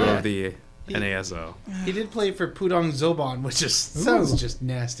Okay. Guangzhou of the NASO. He did play for Pudong Zobon, which just sounds just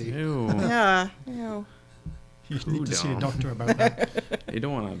nasty. Ew. Yeah. Ew. you need to see a Pudong. doctor about that. You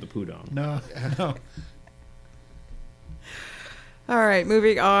don't want to have the pudong. No. All right,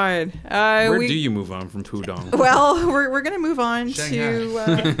 moving on. Where do you move on from pudong? Well, we're gonna move on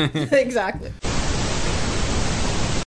Shanghai. to exactly.